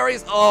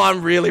fairies. Oh,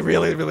 I'm really,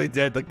 really, really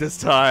dead like this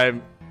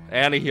time.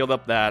 And he healed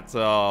up that,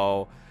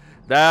 so...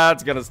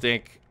 That's gonna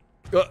stink.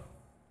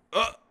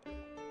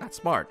 That's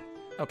smart.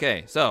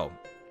 Okay, so...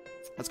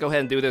 Let's go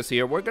ahead and do this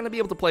here. We're going to be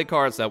able to play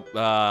cards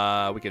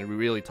that we can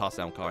really toss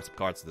down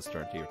cards this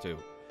turn here, too.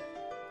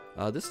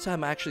 This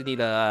time I actually need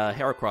a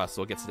Heracross,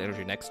 so it gets the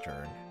energy next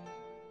turn.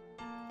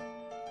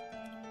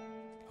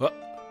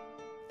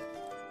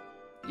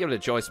 Give it a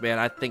choice, man.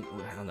 I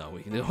don't know.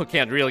 We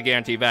can't really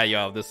guarantee value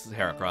of this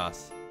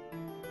Heracross.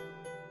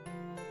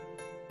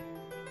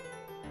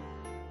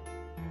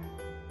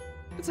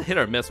 It's a hit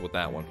or miss with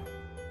that one.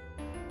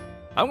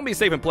 I'm going to be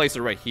saving places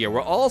right here.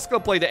 We're also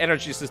going to play the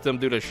energy system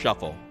due to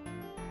shuffle.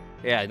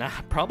 Yeah, nah,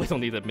 I probably don't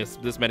need to miss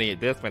this many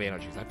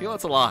energies. I feel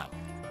that's a lot.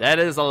 That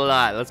is a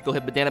lot. Let's go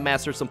ahead and Banana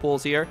Master some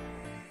pulls here.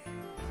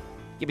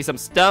 Give me some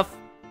stuff.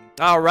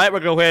 Alright,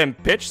 we're going to go ahead and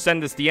pitch.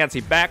 Send this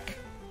Diancie back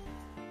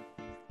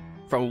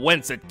from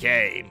whence it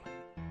came.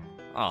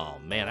 Oh,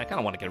 man, I kind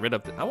of want to get rid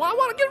of it. I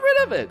want to get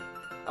rid of it.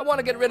 I want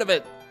to get rid of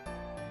it.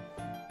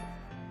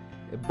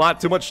 It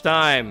bought too much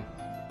time.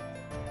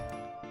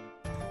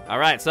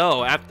 Alright,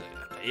 so after...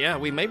 Yeah,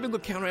 we may be able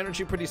to counter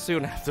energy pretty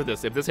soon after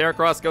this. If this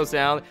Heracross goes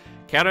down,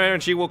 counter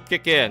energy will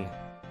kick in.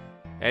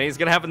 And he's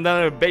going to have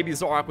another baby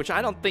Zoroark, which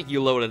I don't think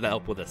you loaded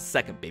up with a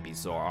second baby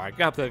Zoroark.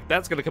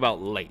 That's going to come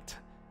out late.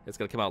 It's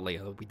going to come out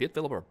late. We did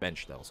fill up our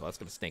bench, though, so that's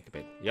going to stink a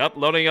bit. Yep,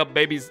 loading up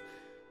babies.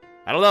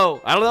 I don't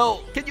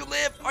know. Can you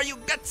live? Are you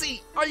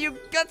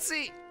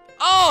gutsy?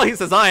 Oh, he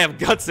says, I am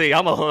gutsy.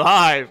 I'm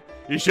alive.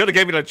 You should have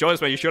gave me the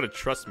choice, man. You should have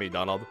trusted me,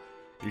 Donald.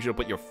 You should have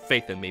put your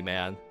faith in me,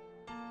 man.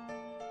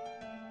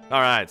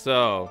 Alright,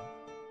 so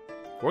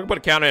we're gonna put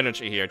a counter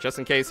energy here, just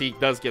in case he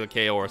does get a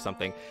KO or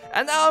something.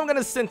 And now I'm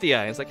gonna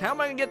Cynthia. He's like, how am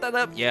I gonna get that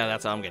up? Yeah,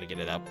 that's how I'm gonna get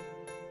it up.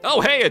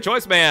 Oh, hey, a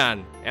Choice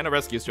Man! And a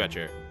Rescue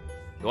Stretcher.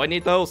 Do I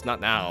need those? Not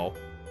now.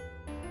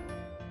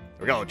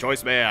 There we go,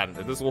 Choice Man.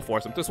 This will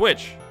force him to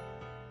switch.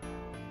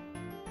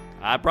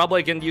 I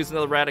probably can use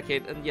another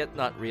Eradicate, and yet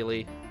not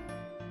really.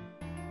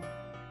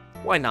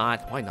 Why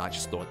not? Why not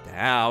just throw it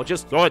down?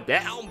 Just throw it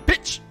down,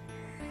 bitch!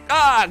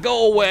 Ah,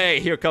 go away!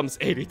 Here comes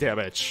 80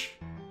 damage.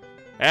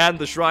 And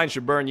the shrine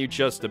should burn you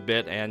just a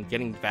bit, and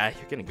getting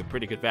a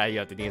pretty good value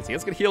out the DNC.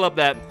 It's gonna heal up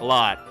that a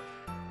lot.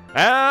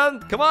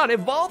 And come on,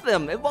 evolve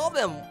them, evolve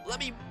them. Let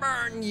me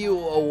burn you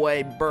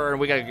away, burn.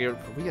 We gotta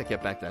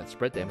get back that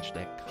spread damage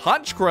deck.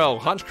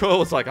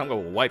 Honchkrow is like, I'm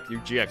gonna wipe you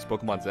GX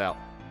Pokemon's out.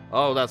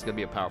 Oh, that's gonna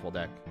be a powerful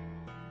deck.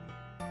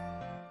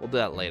 We'll do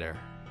that later.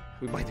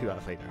 We might do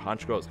that later.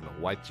 Honchkrow is gonna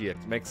wipe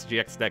GX, makes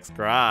GX decks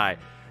cry.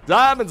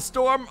 Diamond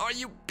Storm, are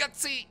you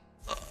gutsy?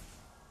 Ugh.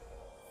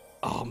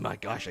 Oh my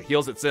gosh, it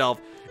heals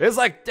itself. It's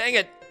like, dang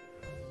it.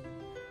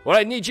 Well,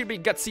 I need you to be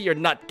gutsy or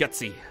not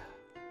gutsy.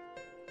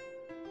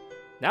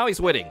 Now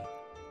he's winning.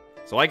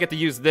 So I get to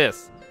use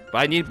this. But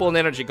I need to pull an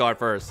energy card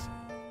first.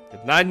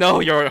 And I know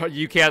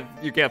you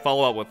can't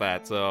follow up with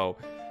that, so.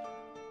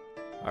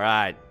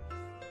 Alright.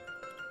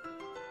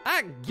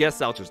 I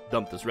guess I'll just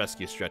dump this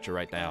rescue stretcher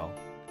right now.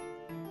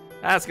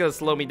 That's gonna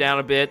slow me down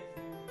a bit.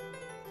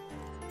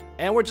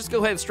 And we're just go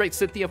ahead and straight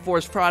Cynthia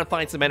Force, try to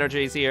find some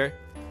energies here.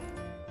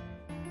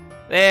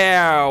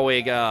 There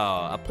we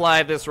go.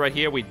 Apply this right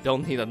here. We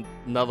don't need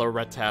another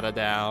Rattata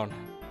down.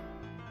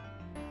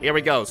 Here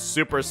we go.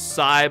 Super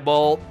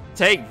Cybolt.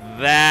 Take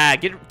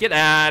that. Get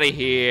out of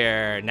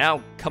here.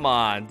 Now, come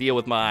on. Deal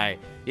with my...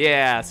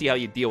 Yeah, see how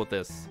you deal with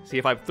this. See,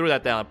 if I threw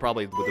that down, I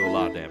probably would do a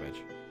lot of damage.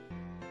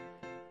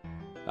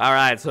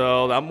 Alright,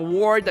 so I'm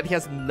worried that he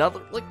has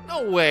another... Like,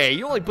 no way.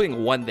 You're only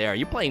putting one there.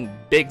 You're playing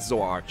Big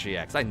Zoroark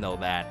GX. I know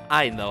that.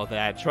 I know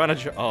that. Trying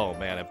to... Oh,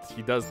 man. If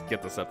he does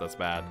get this up, that's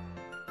bad.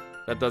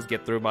 That does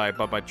get through my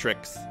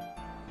tricks.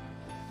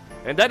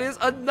 And that is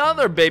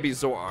another baby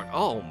Zoroark.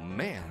 Oh,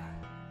 man.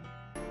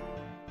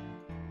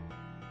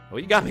 Well,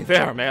 you got me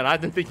there, man. I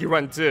didn't think you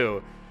run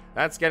two.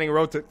 That's getting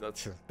rotated.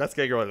 That's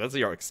getting rotated. That's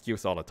your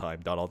excuse all the time,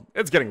 Donald.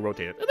 It's getting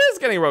rotated. It is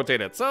getting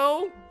rotated.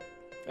 So,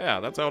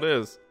 yeah, that's how it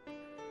is.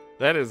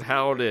 That is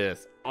how it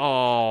is.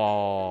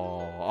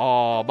 Oh,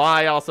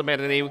 bye, awesome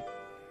entity.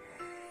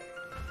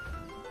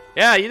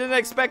 Yeah, you didn't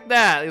expect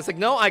that. It's like,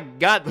 no, I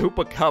got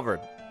Hoopa covered.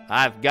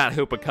 I've got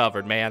Hoopa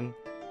covered, man.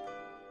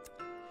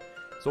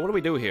 So what do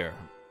we do here?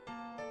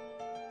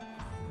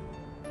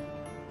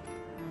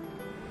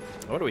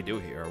 What do we do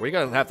here? We're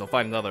gonna have to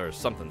find another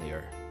something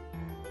here.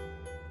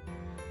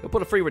 We'll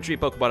put a free retreat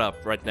Pokemon up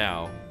right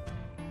now.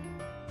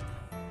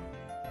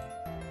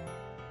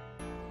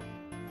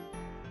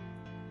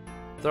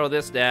 Throw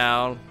this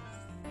down.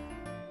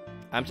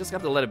 I'm just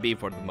gonna have to let it be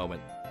for the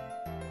moment.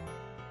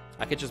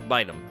 I could just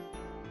bite him.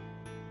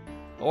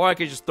 Or I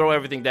could just throw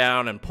everything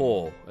down and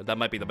pull. That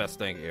might be the best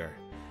thing here.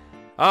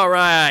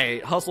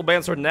 Alright, Hustle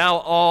Bands are now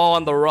all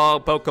on the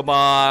wrong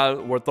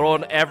Pokemon. We're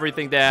throwing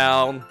everything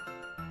down.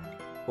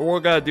 But we're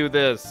gonna do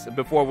this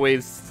before we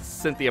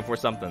Cynthia for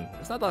something.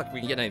 It's not like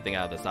we can get anything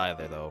out of this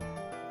either, though.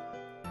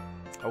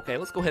 Okay,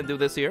 let's go ahead and do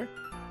this here.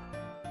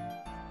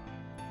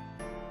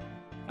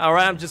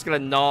 Alright, I'm just gonna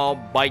gnaw,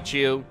 bite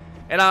you,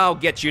 and I'll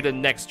get you the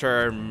next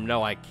turn.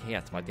 No, I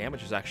can't. My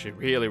damage is actually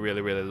really,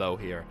 really, really low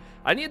here.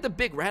 I need the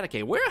big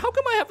Raticate. How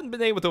come I haven't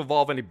been able to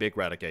evolve any big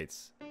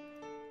Raticates?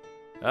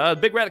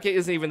 Big Raticate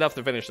isn't even enough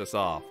to finish this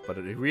off, but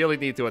I really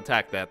need to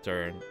attack that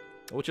turn.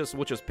 We'll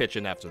just pitch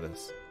in after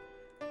this.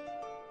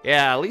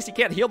 Yeah, at least you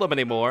can't heal them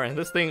anymore, and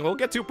this thing will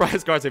get 2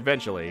 prize cards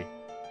eventually.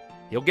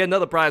 You'll get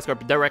another prize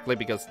card directly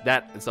because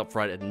that is up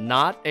front and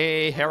not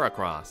a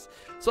Heracross.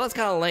 So that's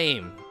kind of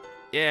lame.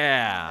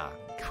 Yeah.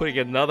 Could we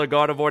get another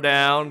Gardevoir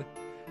down?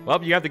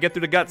 Well, you have to get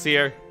through the guts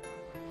here.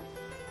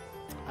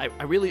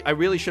 I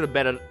really should have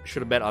bet on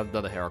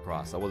another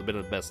Heracross. That would have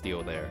been the best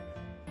deal there.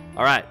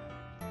 All right.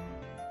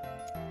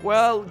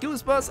 Well,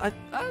 Goosebumps,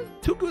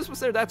 2 Goosebumps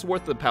there. That's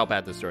worth the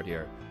Palpat dessert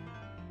here.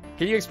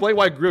 Can you explain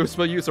why Groose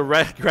will use a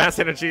red grass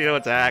energy to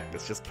attack?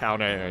 It's just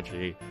counter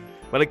energy,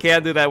 but it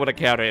can do that with a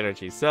counter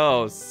energy.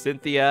 So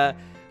Cynthia,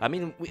 I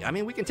mean,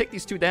 we can take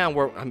these 2 down.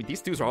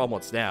 These 2s are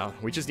almost down.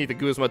 We just need the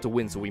Guzma to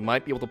win, so we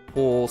might be able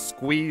to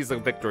squeeze a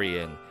victory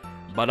in.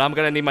 But I'm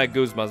gonna need my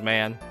Guzmas,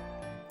 man.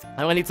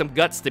 I'm gonna need some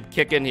guts to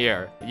kick in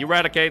here. You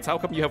Raticates, how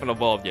come you haven't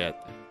evolved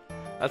yet?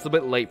 That's a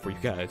bit late for you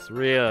guys.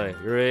 Really,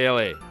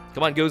 really.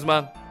 Come on,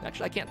 Guzma.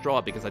 Actually, I can't draw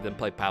it because I didn't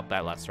play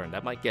Palpat last turn.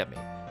 That might get me.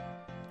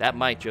 That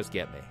might just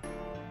get me.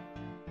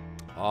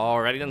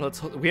 Alrighty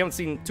then, we haven't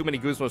seen too many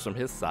Guzmas from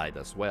his side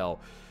as well.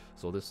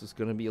 So this is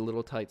gonna be a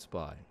little tight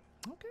spot.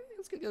 Okay,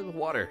 let's get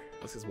water.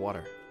 Let's get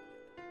water.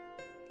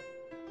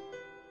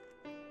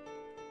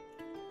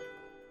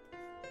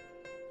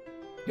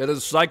 Yeah,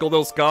 just cycle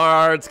those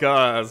cards,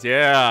 cuz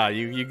yeah,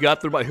 you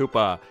got through my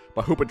Hoopa.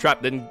 My Hoopa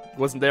trap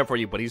wasn't there for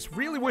you, but he's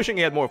really wishing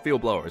he had more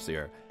field blowers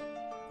here.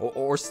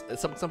 Or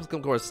something's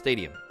gonna go to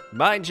Stadium.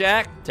 Mind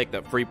Jack, take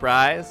that free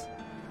prize.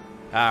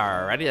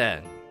 Alrighty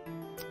then.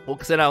 We'll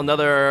send out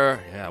another...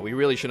 Yeah, we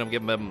really shouldn't have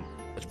given them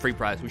a free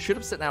prize. We should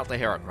have sent out the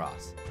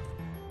Heracross.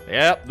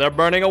 Yep, they're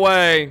burning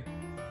away.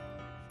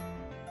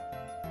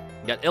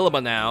 We got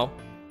Illima now.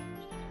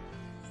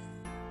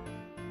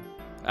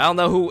 I don't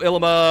know who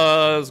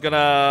Illima is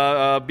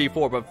gonna be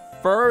for, but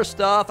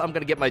first off, I'm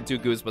gonna get my 2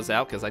 Guzmas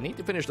out because I need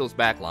to finish those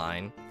back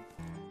line.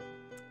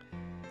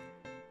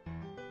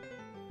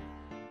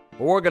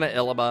 We're gonna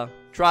Illima.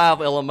 Trial of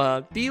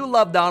Illima. Do you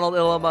love Donald,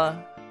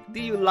 Illima? Do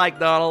you like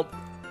Donald?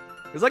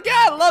 He's like,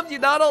 yeah, I love you,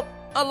 Donald.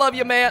 I love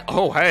you, man.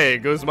 Oh, hey,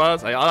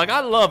 Guzmas. I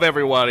love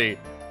everybody.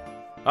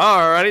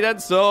 Alrighty then,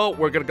 so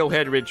we're gonna go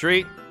ahead and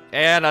retreat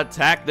and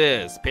attack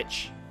this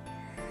pitch.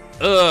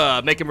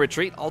 Make him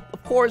retreat. Of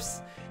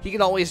course, he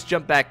can always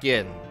jump back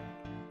in.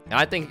 And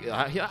I think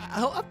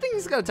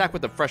he's gonna attack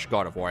with the fresh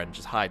Gardevoir and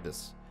just hide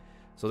this.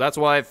 So that's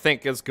what I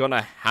think is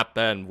gonna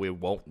happen. We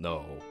won't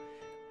know.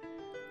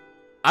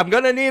 I'm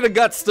gonna need a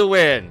Guts to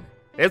win.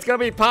 It's gonna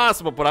be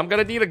possible, but I'm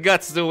gonna need a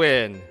Guts to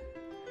win.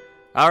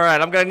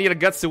 Alright, I'm gonna need a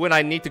Guts to win.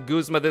 I need to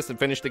Guzma this and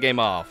finish the game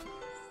off.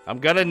 I'm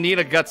gonna need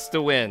a Guts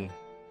to win.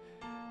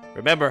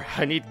 Remember,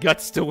 I need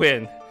Guts to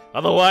win.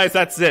 Otherwise,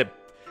 that's it.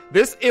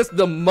 This is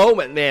the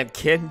moment, man.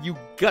 Can you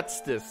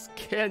Guts this?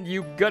 Can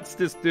you Guts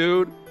this,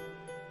 dude?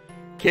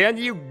 Can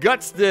you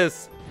Guts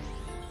this?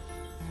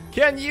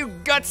 Can you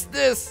Guts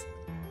this?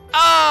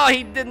 Oh,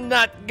 he did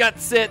not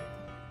Guts it.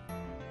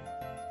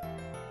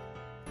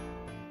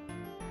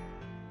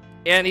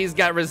 And he's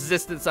got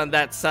resistance on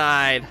that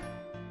side.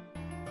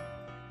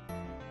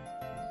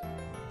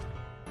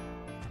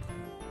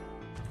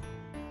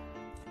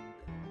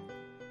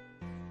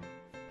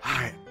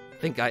 I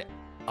think I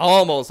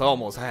almost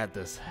had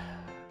this.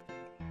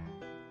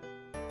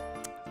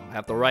 I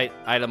have the right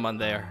item on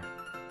there.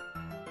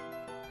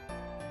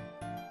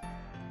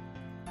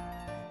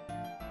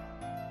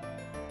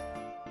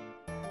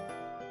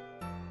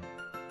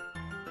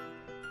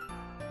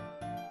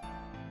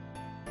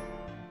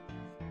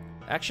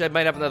 Actually, I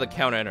might have another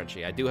counter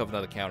energy. I do have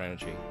another counter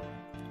energy.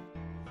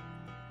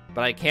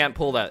 But I can't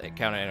pull that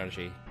counter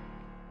energy.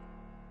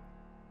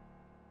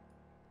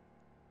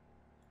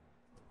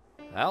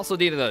 I also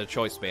need another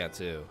choice band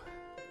too.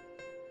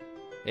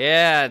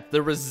 Yeah,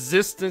 the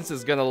resistance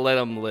is gonna let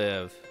him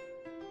live.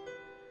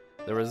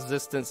 The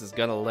resistance is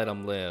gonna let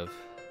him live.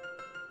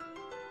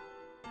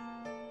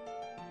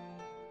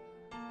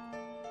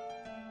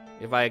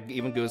 If I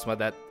even Guzma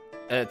that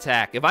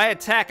attack. If I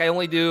attack, I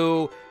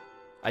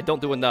don't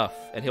do enough,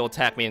 and he'll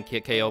attack me and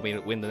KO me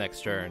and win the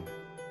next turn.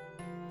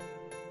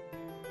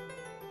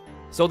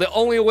 So the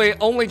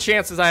only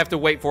chance is I have to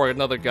wait for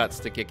another Guts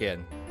to kick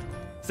in.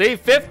 See,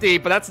 50,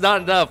 but that's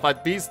not enough.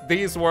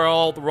 These were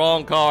all the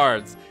wrong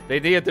cards.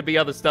 They needed to be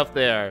other stuff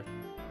there.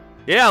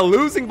 Yeah,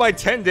 losing by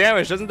 10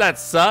 damage, doesn't that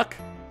suck?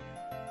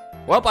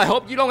 Well, I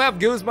hope you don't have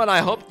Guzman. I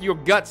hope you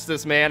Guts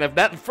this, man. If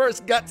that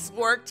first Guts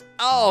worked,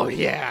 oh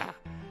yeah.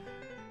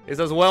 It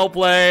says, well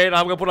played.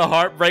 I'm gonna put a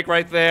heartbreak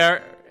right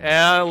there.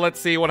 And let's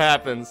see what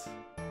happens.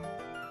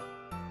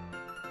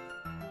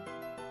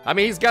 I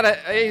mean,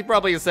 he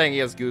probably is saying he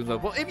has Guzma.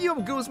 Well, if you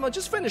have Guzma,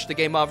 just finish the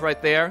game off right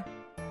there.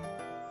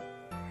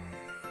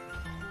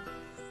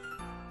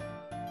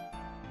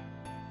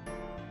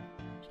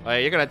 Are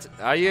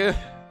you?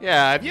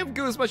 Yeah, if you have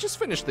Guzma, just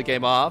finish the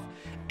game off.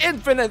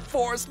 Infinite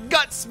Force,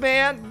 Guts,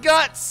 man,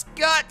 Guts.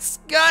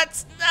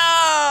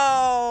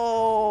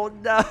 No.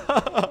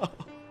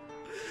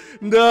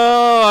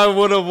 No, I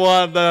would have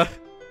won the.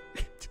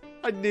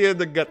 I needed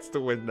the Guts to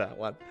win that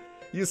one.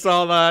 You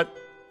saw that?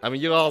 I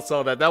mean, you all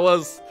saw that. That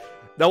was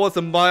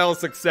a mild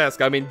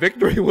success. I mean,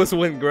 victory was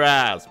win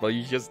grass, but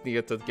you just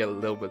needed to get a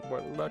little bit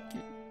more lucky.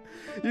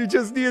 You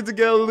just needed to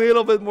get a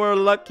little bit more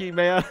lucky,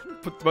 man.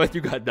 But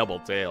you got double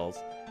tails.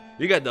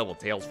 You got double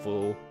tails,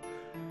 fool.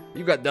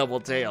 You got double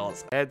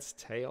tails. Heads,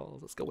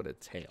 tails. Let's go with the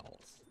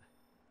tails.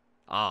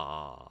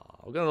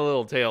 We're going a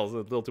little tails. A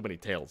little too many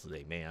tails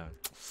today, man.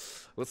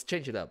 Let's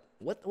change it up.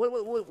 What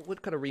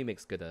kind of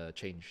remix could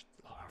change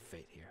our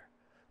fate here?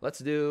 Let's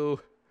do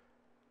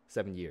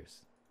 7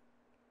 years.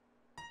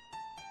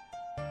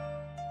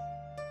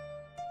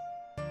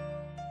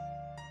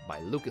 By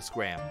Lucas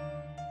Graham.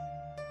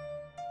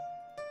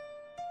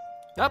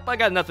 Nope, I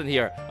got nothing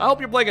here. I hope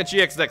you're playing a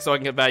GX deck so I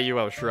can get value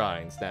out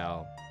shrines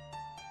now.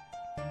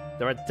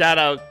 The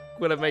Rattata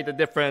would have made the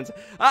difference.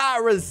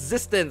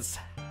 Resistance.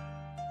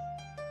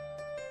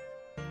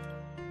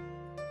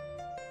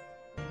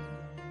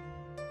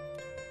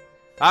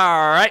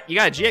 Alright, you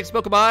got a GX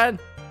Pokemon?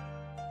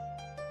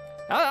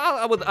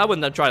 I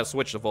wouldn't try to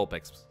switch to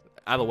Vulpix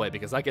out of the way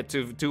because I get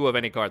two of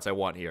any cards I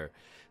want here.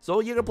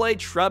 So you're gonna play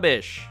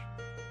Trubbish.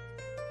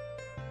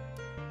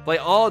 Play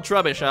all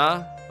Trubbish,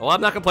 huh? Well, I'm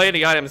not gonna play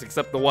any items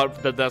except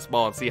the Dust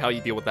Ball and see how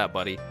you deal with that,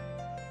 buddy.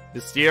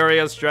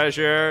 Mysterious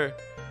Treasure.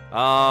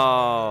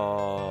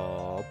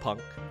 Oh, Punk.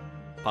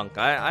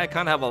 I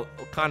kind of have a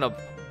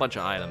bunch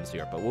of items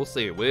here, but we'll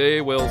see.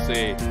 We will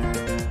see.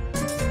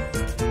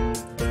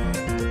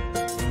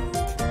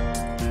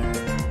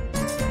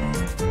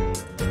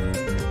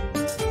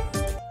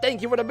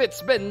 Thank you for the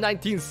bits, Ben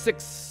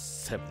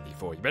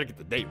 19674. You better get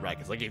the date right,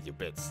 because I gave you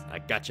bits. I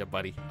gotcha,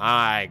 buddy.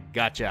 I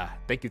gotcha.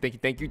 Thank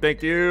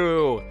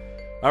you.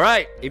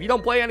 Alright, if you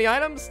don't play any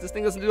items, this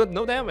thing doesn't do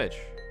no damage.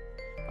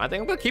 I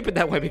think I'm gonna keep it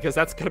that way because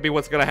that's gonna be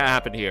what's gonna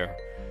happen here.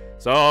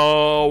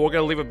 So, we're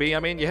gonna leave it be.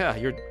 I mean, yeah,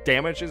 your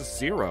damage is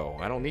 0.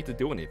 I don't need to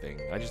do anything.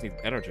 I just need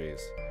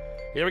energies.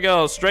 Here we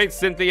go. Straight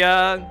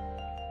Cynthia.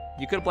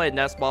 You could have played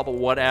Nest Ball, but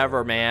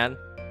whatever, man.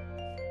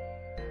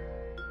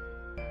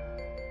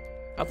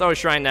 I'll throw a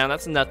Shrine down.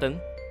 That's nothing.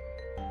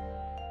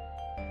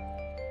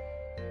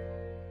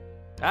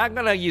 I'm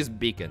gonna use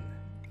Beacon.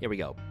 Here we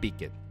go.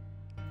 Beacon.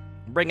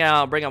 Bring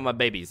out my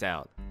babies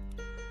out.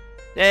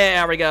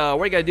 There we go.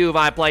 What are you gonna do if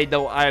I played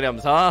no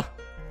items, huh?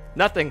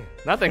 Nothing.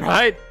 Nothing,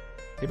 right?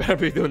 You better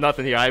be doing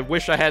nothing here. I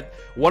wish I had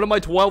one of my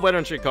 12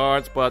 energy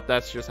cards, but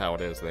that's just how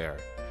it is there.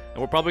 And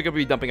we're probably gonna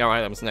be dumping our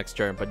items next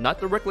turn, but not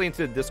directly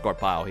into the discard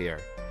pile here.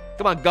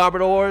 Come on,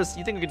 Garbodors.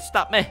 You think you can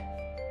stop me?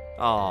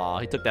 Aw,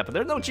 he took that, but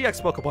there are no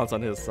GX Pokemons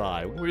on his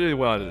side. We really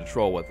wanted to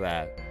troll with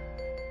that.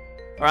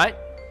 Alright.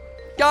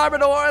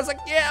 Garbodors! Like,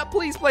 yeah,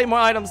 please play more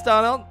items,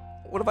 Donald.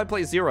 What if I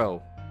play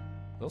 0?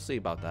 We'll see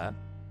about that.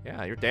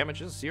 Yeah, your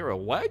damage is 0.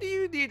 Why do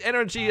you need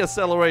energy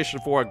acceleration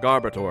for a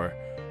Garbodor?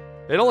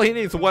 It only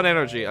needs 1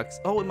 energy.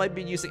 Oh, it might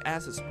be using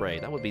acid spray.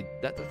 That would be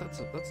that's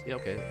yeah,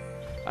 okay.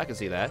 I can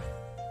see that.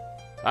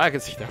 I can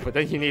see that, but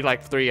then you need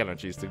like 3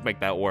 energies to make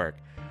that work.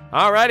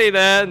 Alrighty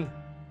then.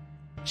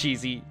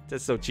 Cheesy.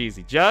 That's so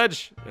cheesy.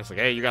 Judge. It's like,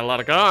 hey, you got a lot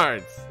of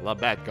cards. A lot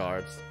of bad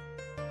cards.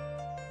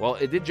 Well,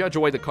 it did judge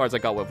away the cards I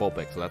got with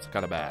Vulpix, so that's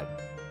kind of bad.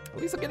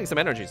 At least I'm getting some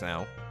energies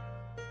now.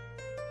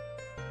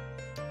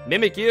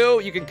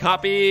 Mimikyu, you can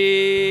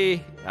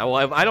copy. Well,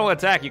 if I don't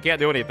attack, you can't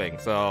do anything.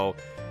 So,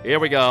 here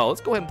we go. Let's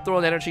go ahead and throw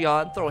an energy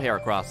on. Throw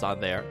Heracross on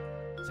there.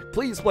 It's like,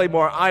 please play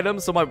more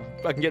items so I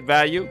can get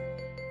value.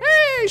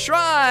 Hey,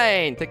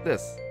 Shrine! Take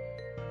this.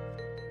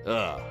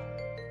 Ugh.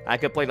 I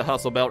could play the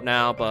Hustle Belt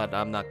now, but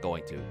I'm not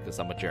going to, because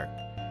I'm a jerk.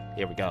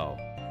 Here we go.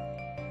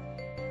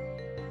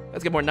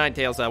 Let's get more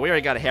Ninetales out. We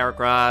already got a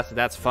Heracross, so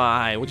that's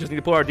fine. We just need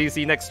to pull our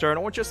DC next turn,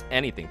 or just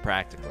anything,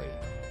 practically.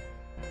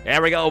 There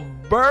we go.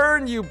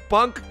 Burn, you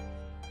punk!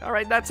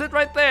 Alright, that's it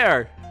right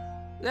there.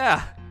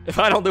 Yeah. If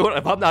I don't do it,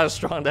 if I'm not a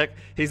strong deck,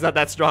 he's not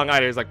that strong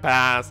either. He's like,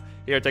 pass.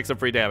 Here, take some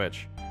free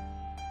damage.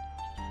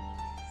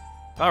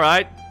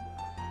 Alright.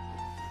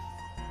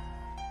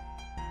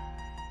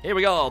 Here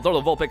we go. Throw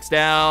the Vulpix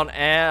down,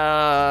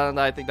 and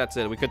I think that's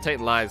it. We could take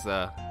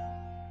Liza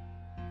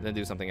and then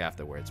do something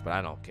afterwards, but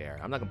I don't care.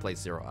 I'm not gonna play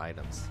 0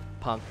 items.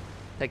 Punk,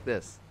 take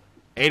this.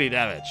 80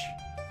 damage.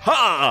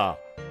 Ha!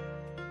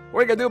 What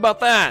are you gonna do about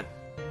that?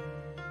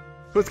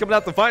 Who's coming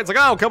out to fight? It's like,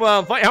 oh, come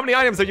on, fight. How many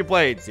items have you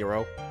played?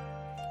 0.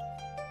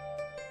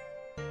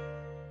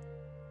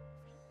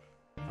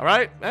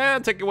 Alright,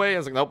 and take away. I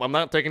was like, nope, I'm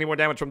not taking any more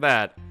damage from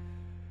that.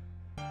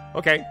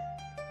 Okay.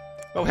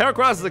 Well,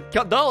 Heracross is a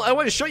dull. I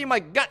want to show you my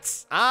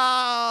guts.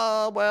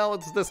 Ah, well,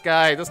 it's this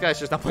guy. This guy's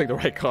just not playing the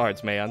right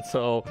cards, man.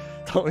 So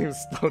don't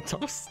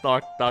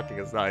start talking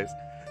as nice.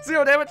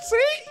 0 damage.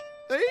 See?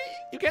 See?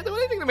 You can't do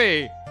anything to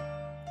me.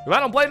 If I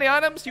don't play any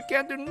items, you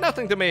can't do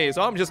nothing to me.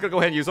 So I'm just gonna go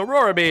ahead and use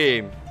Aurora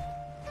Beam.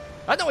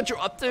 I know what you're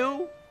up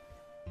to.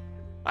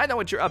 I know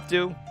what you're up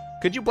to.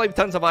 Could you play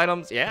tons of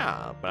items?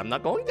 Yeah, but I'm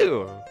not going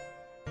to.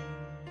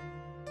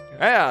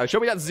 Yeah, show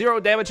me that 0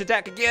 damage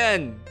attack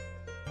again.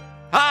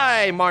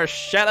 Hi,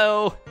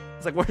 Marshadow.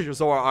 It's like, where's your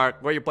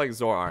Zoroark? Where are you playing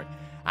Zoroark?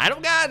 I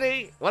don't got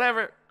any.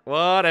 Whatever.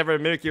 Whatever.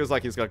 Mimikyu is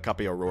like he's gonna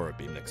copy Aurora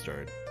Beam next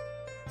turn.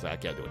 So I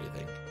can't do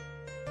anything.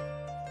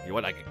 You know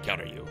what? I can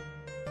counter you.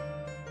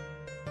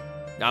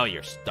 Now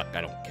you're stuck. I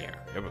don't care.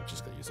 Everyone's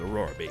just gonna use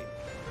Aurora Beam.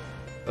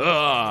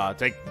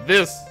 Take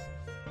this.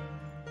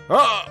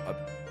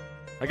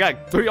 I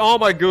got all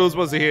my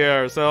Guzmas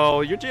here.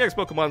 So your GX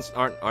Pokemons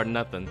are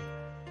nothing.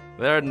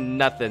 They're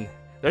nothing.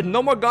 There's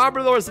no more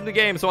Garbodors in the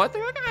game, so I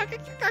think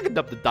I can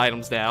dump the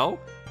items now.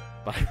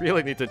 But I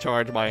really need to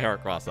charge my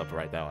Heracross up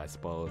right now, I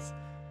suppose.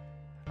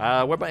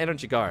 What about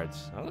energy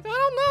cards? I don't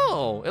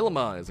know.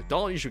 Illiman is like,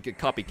 don't you should get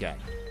Copycat.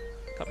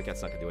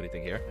 Copycat's not gonna do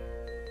anything here.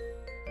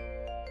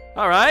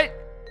 Alright.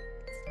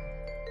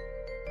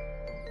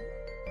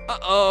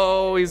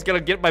 Uh-oh, he's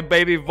gonna get my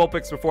baby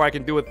Vulpix before I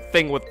can do a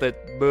thing with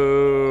it.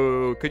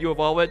 Boo. Could you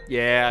evolve it?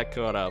 Yeah, I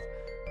could have.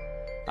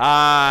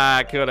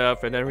 I could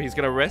have. And then he's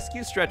gonna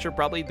rescue Stretcher,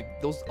 probably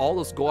all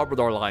those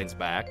Garbodor lines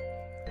back.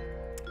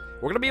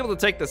 We're gonna be able to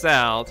take this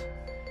out.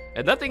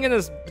 And nothing in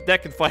his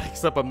deck can fight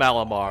except a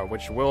Malamar,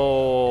 which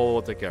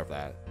will take care of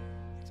that.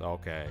 So,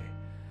 okay.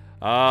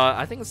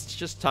 I think it's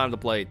just time to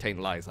play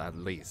Tantalizer at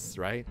least,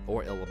 right?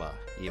 Or Illima,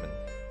 even.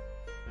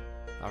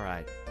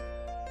 Alright.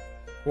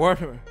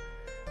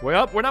 We're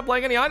up. We're not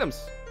playing any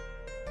items.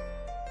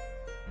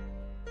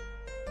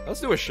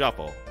 Let's do a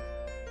shuffle.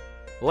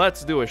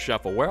 Let's do a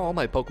shuffle. Where are all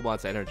my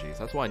Pokemon's energies?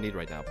 That's what I need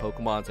right now.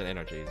 Pokemon's and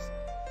energies.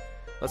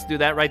 Let's do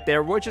that right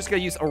there. We're just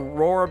gonna use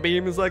Aurora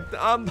Beam. It's like,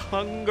 I'm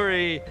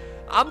hungry.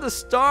 I'm the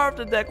star of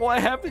the deck. Why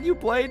haven't you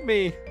played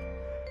me?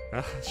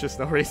 It's just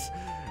no reason.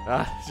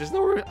 It's just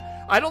no reason.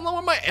 I don't know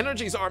where my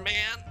energies are,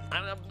 man.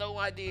 I have no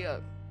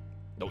idea.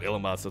 No,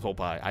 Illima's this whole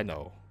pie. I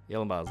know.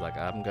 Illima's like,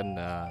 I'm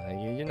gonna.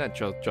 You're not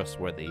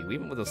trustworthy,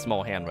 even with a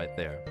small hand right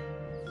there.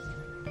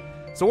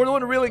 So we're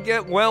going to really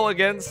get well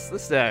against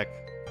this deck.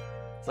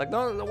 It's like,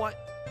 no, what?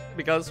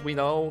 Because we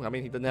know, I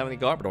mean, he didn't have any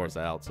Garbodors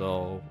out,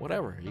 so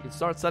whatever. You can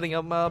start setting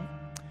them up.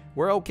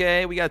 We're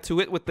okay. We got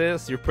 2-hit with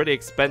this. You're pretty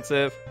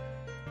expensive.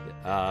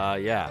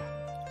 Yeah.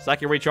 So I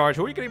can recharge.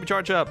 Who are you gonna even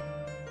charge up?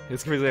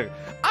 It's gonna be like,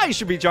 I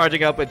should be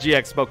charging up a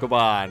GX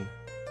Pokemon.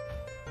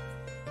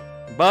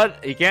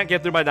 But he can't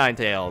get through my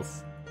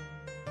Ninetales.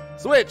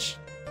 Switch!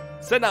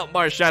 Send out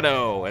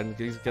Marshadow! And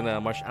he's gonna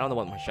I don't know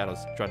what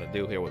Marshadow's trying to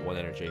do here with 1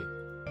 energy.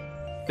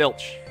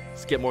 Filch.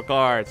 Let's get more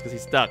cards because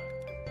he's stuck.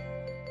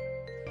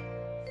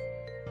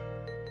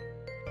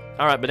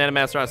 Alright, Banana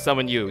Master, I'll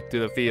summon you to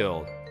the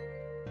field.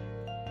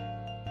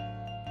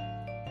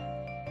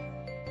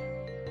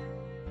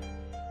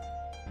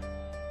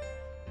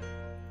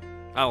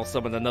 I'll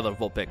summon another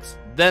Vulpix.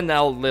 Then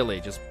I'll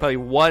Lily. Just play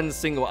 1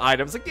 single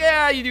item. It's like,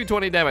 yeah, you do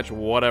 20 damage.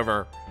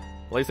 Whatever.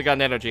 At least I got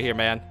an energy here,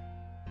 man.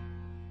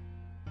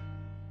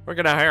 We're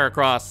gonna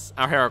Heracross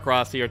our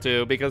Heracross here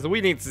too, because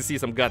we need to see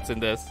some guts in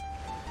this.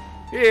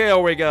 Here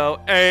we go.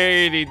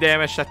 80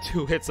 damage. That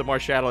 2 hits of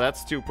Marshadow.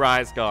 That's 2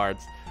 prize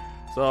cards.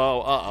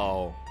 So,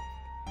 uh-oh.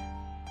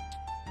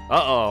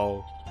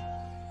 Uh-oh.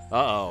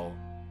 Uh-oh.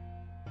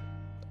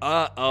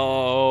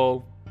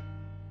 Uh-oh.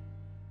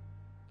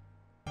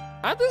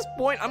 At this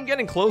point, I'm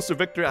getting close to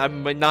victory. I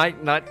might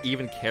not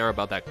even care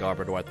about that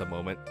Garbodor at the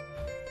moment.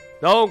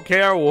 Don't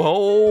care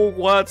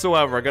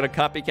whatsoever. Gonna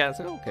copycat.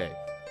 Say, okay.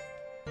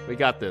 We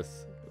got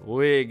this.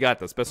 We got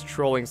this. Best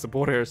trolling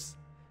supporters.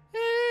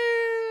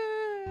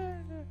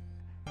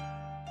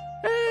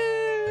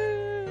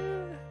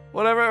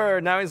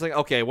 Whatever. Now he's like,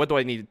 okay, what do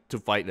I need to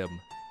fight him?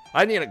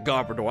 I need a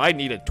Garbodor. I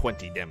need a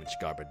 20 damage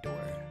Garbodor.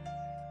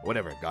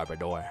 Whatever,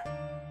 Garbodor.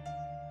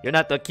 You're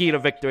not the key to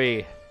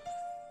victory.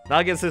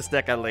 Not against this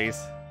deck, at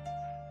least.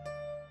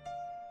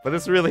 But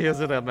this really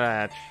isn't a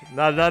match.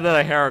 Not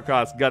a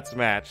Heracross Guts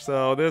match.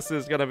 So this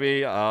is gonna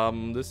be,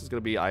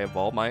 I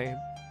evolve my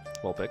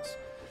Vulpix.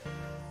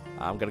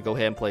 I'm gonna go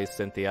ahead and play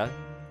Cynthia.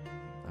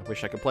 I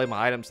wish I could play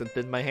my items and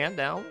thin my hand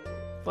down.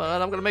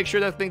 But I'm gonna make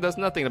sure that thing does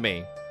nothing to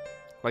me.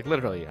 Like,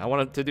 literally, I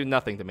want it to do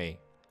nothing to me.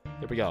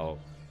 Here we go.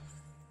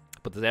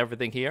 Put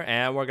everything here,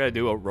 and we're gonna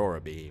do Aurora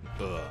Beam.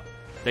 Ugh.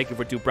 Thank you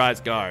for 2 prize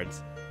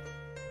cards.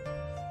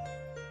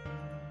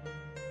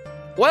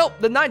 Well,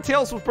 the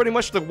Ninetales was pretty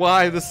much the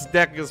why this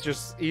deck is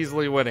just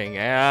easily winning,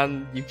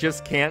 and you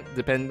just can't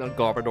depend on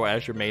Garbodor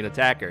as your main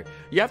attacker.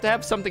 You have to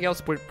have something else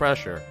to put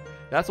pressure.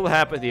 That's what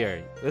happened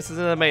here. This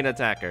isn't a main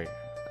attacker.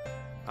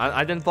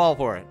 I didn't fall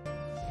for it.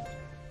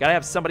 Gotta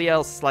have somebody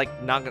else, like,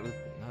 Nagadil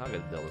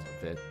doesn't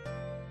fit.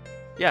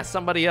 Yeah,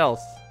 somebody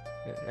else.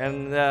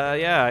 And,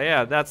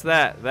 yeah, that's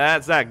that.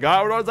 That's that.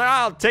 Garbodor's like,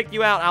 I'll take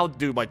you out. I'll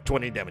do my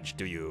 20 damage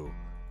to you.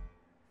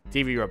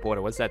 TV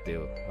reporter, what's that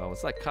do? Oh,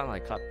 it's like kind of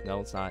like cut. No,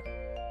 it's not.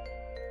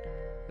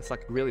 It's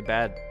like really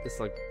bad. It's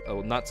like, oh,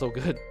 not so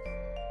good.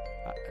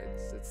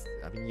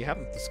 I mean, you have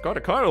to discard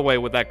a card away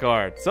with that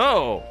card.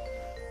 So,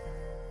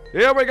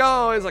 here we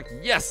go. It's like,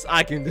 yes,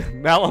 I can.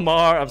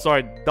 Malamar, I'm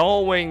sorry,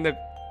 don't wing the.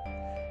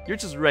 You're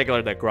just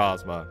regular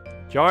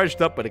Necrozma.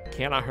 Charged up, but it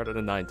cannot hurt the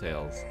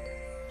Ninetales.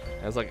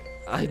 And it's like,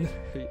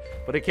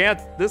 but it can't.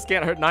 This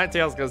can't hurt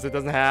Ninetales because it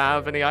doesn't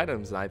have any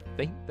items. And I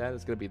think that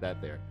is gonna be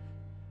that there.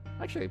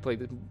 Actually, I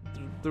played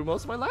through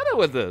most of my lineup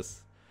with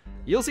this.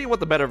 You'll see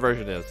what the better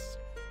version is.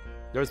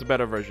 There's a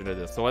better version of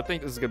this. So I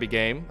think this is going to be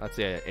game. Let's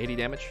say 80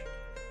 damage.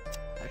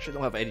 I actually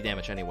don't have 80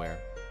 damage anywhere.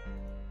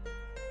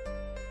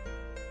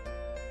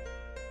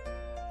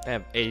 I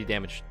have 80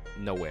 damage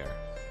nowhere.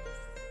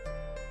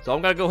 So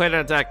I'm going to go ahead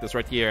and attack this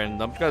right here.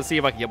 And I'm going to see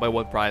if I can get my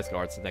 1 prize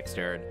cards the next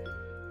turn.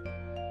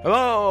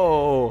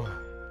 Hello!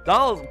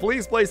 Donald,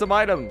 please play some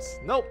items.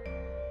 Nope.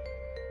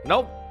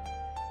 Nope.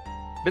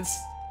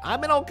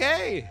 I've been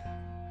okay.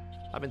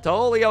 I've been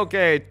totally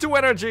okay. 2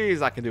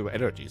 energies. I can do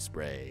energy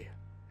spray.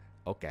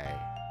 Okay.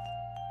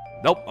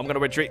 Nope. I'm going to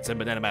retreat, send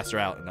Banana Master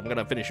out, and I'm going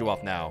to finish you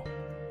off now.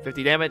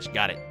 50 damage.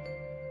 Got it.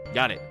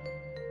 Got it.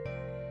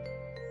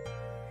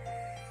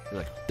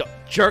 You're like,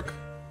 jerk.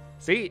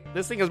 See?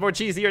 This thing is more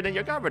cheesier than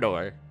your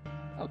Garbodor.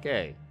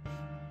 Okay.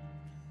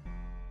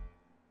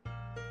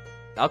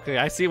 Okay,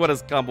 I see what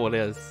his combo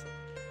is.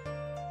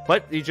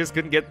 But he just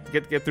couldn't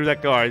get through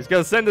that card. He's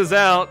going to send us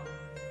out.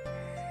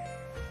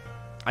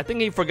 I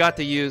think he forgot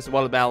to use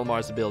one of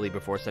Malamar's ability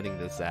before sending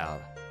this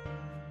out.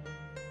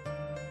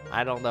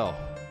 I don't know.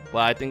 But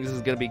I think this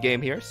is going to be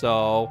game here,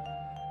 so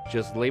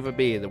just leave it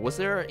be. Was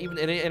there even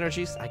any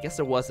energies? I guess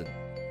there wasn't.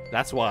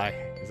 That's why.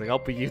 He's like, I'll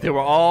put you. They were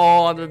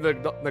all under the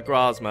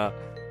Necrozma.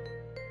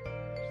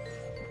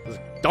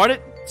 Darn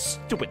it!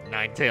 Stupid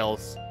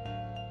Ninetales.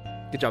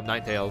 Good job,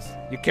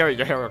 Ninetales. You carried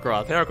your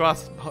Heracross.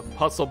 Heracross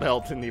Hustle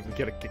Belt didn't even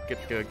get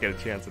a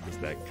chance in this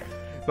deck.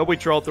 But we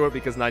trolled through it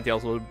because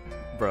Ninetales would,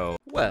 bro.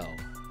 Well,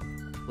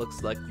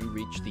 looks like you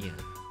reached the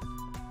end.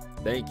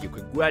 Thank you,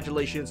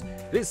 congratulations.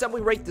 It is time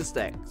we rate this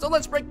deck. So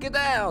let's break it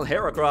down.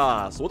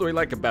 Heracross, what do we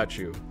like about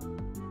you?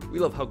 We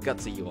love how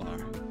gutsy you are.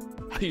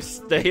 How you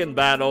stay in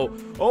battle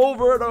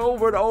over and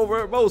over and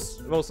over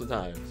most of the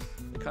time.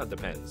 It kind of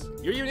depends.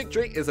 Your unique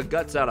trait is a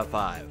guts out of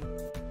 5.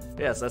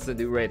 Yes, that's the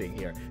new rating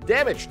here.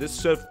 Damage, this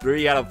is a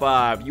 3 out of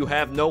 5. You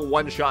have no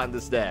 1-shot in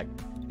this deck.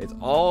 It's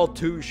all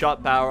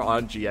 2-shot power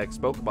on GX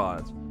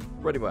Pokemons.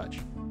 Pretty much.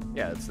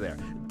 Yeah, it's there.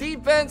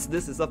 Defense,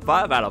 this is a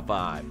 5 out of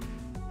 5.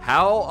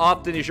 How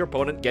often is your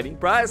opponent getting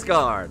prize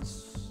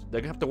cards?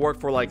 They're gonna have to work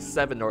for like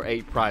 7 or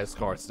 8 prize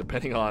cards,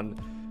 depending on,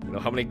 you know,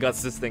 how many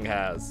guts this thing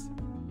has.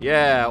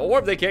 Yeah, or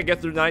if they can't get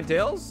through 9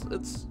 tails,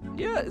 it's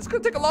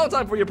gonna take a long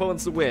time for your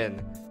opponents to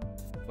win.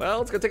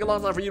 Well, it's gonna take a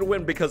long time for you to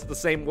win because of the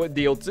same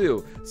deal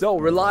too. So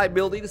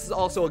reliability, this is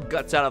also a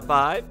guts out of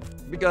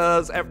 5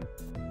 because,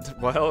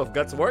 well, if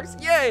guts works,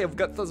 yay! If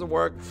guts doesn't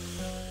work,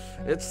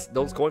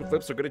 those coin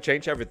flips are gonna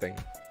change everything.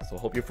 So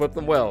hope you flip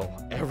them well.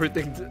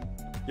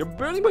 You're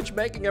pretty much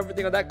making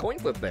everything on that coin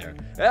flip there.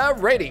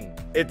 Rating,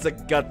 it's a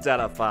guts out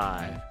of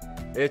 5.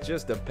 It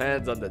just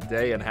depends on the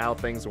day and how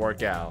things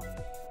work out.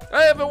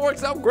 If it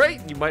works out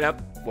great, you might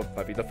have what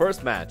might be the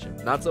first match.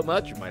 If not so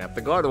much, you might have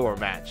the Gardevoir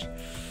match.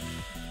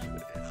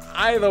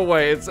 Either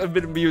way, it's a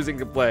bit amusing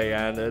to play,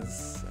 and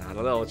I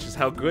don't know, it's just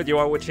how good you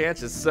are with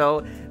chances.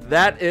 So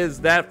that is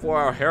that for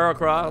our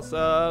Heracross.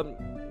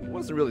 It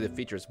wasn't really the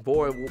features,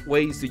 more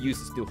ways to use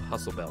this new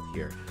hustle belt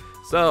here.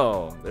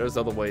 So there's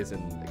other ways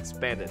and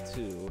expand it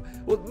too.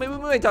 Well, maybe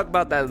we may talk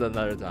about that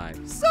another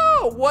time.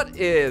 So what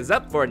is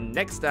up for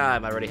next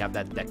time? I already have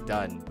that deck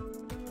done.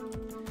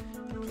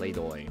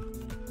 Claydoy.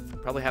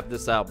 Probably have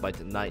this out by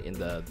tonight in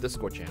the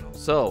Discord channel.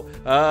 So,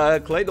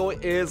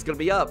 Claydoy is gonna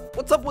be up.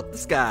 What's up with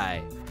this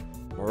guy?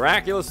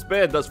 Miraculous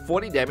Spin does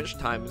 40 damage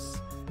times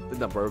the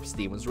number of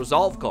Steven's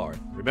Resolve card.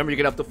 Remember, you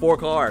get up to 4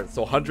 cards,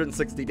 so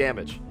 160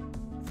 damage.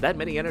 That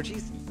many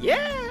energies?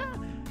 Yeah!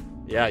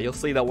 Yeah, you'll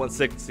see that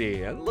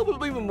 160 and a little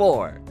bit even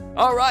more.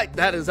 Alright,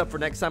 that is up for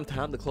next time.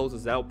 Time to close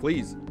this out,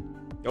 please.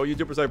 Yo,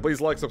 YouTubers,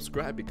 please like,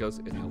 subscribe because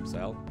it helps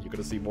out. You're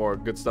gonna see more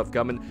good stuff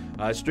coming.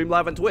 I stream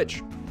live on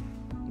Twitch.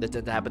 That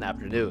tend to happen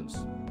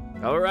afternoons.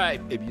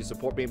 Alright, if you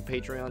support me on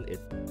Patreon,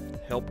 it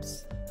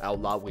helps out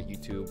a lot with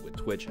YouTube, with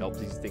Twitch, helps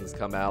these things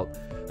come out,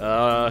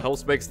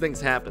 helps makes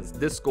things happen.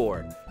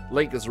 Discord,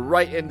 link is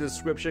right in the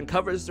description.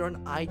 Covers are on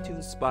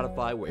iTunes,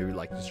 Spotify, wherever you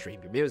like to stream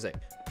your music.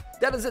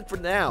 That is it for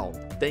now.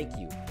 Thank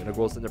you,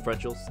 Integrals and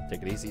Differentials.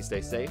 Take it easy,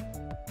 stay safe.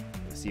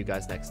 We'll see you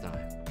guys next time.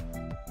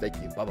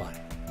 Thank you,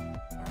 bye-bye.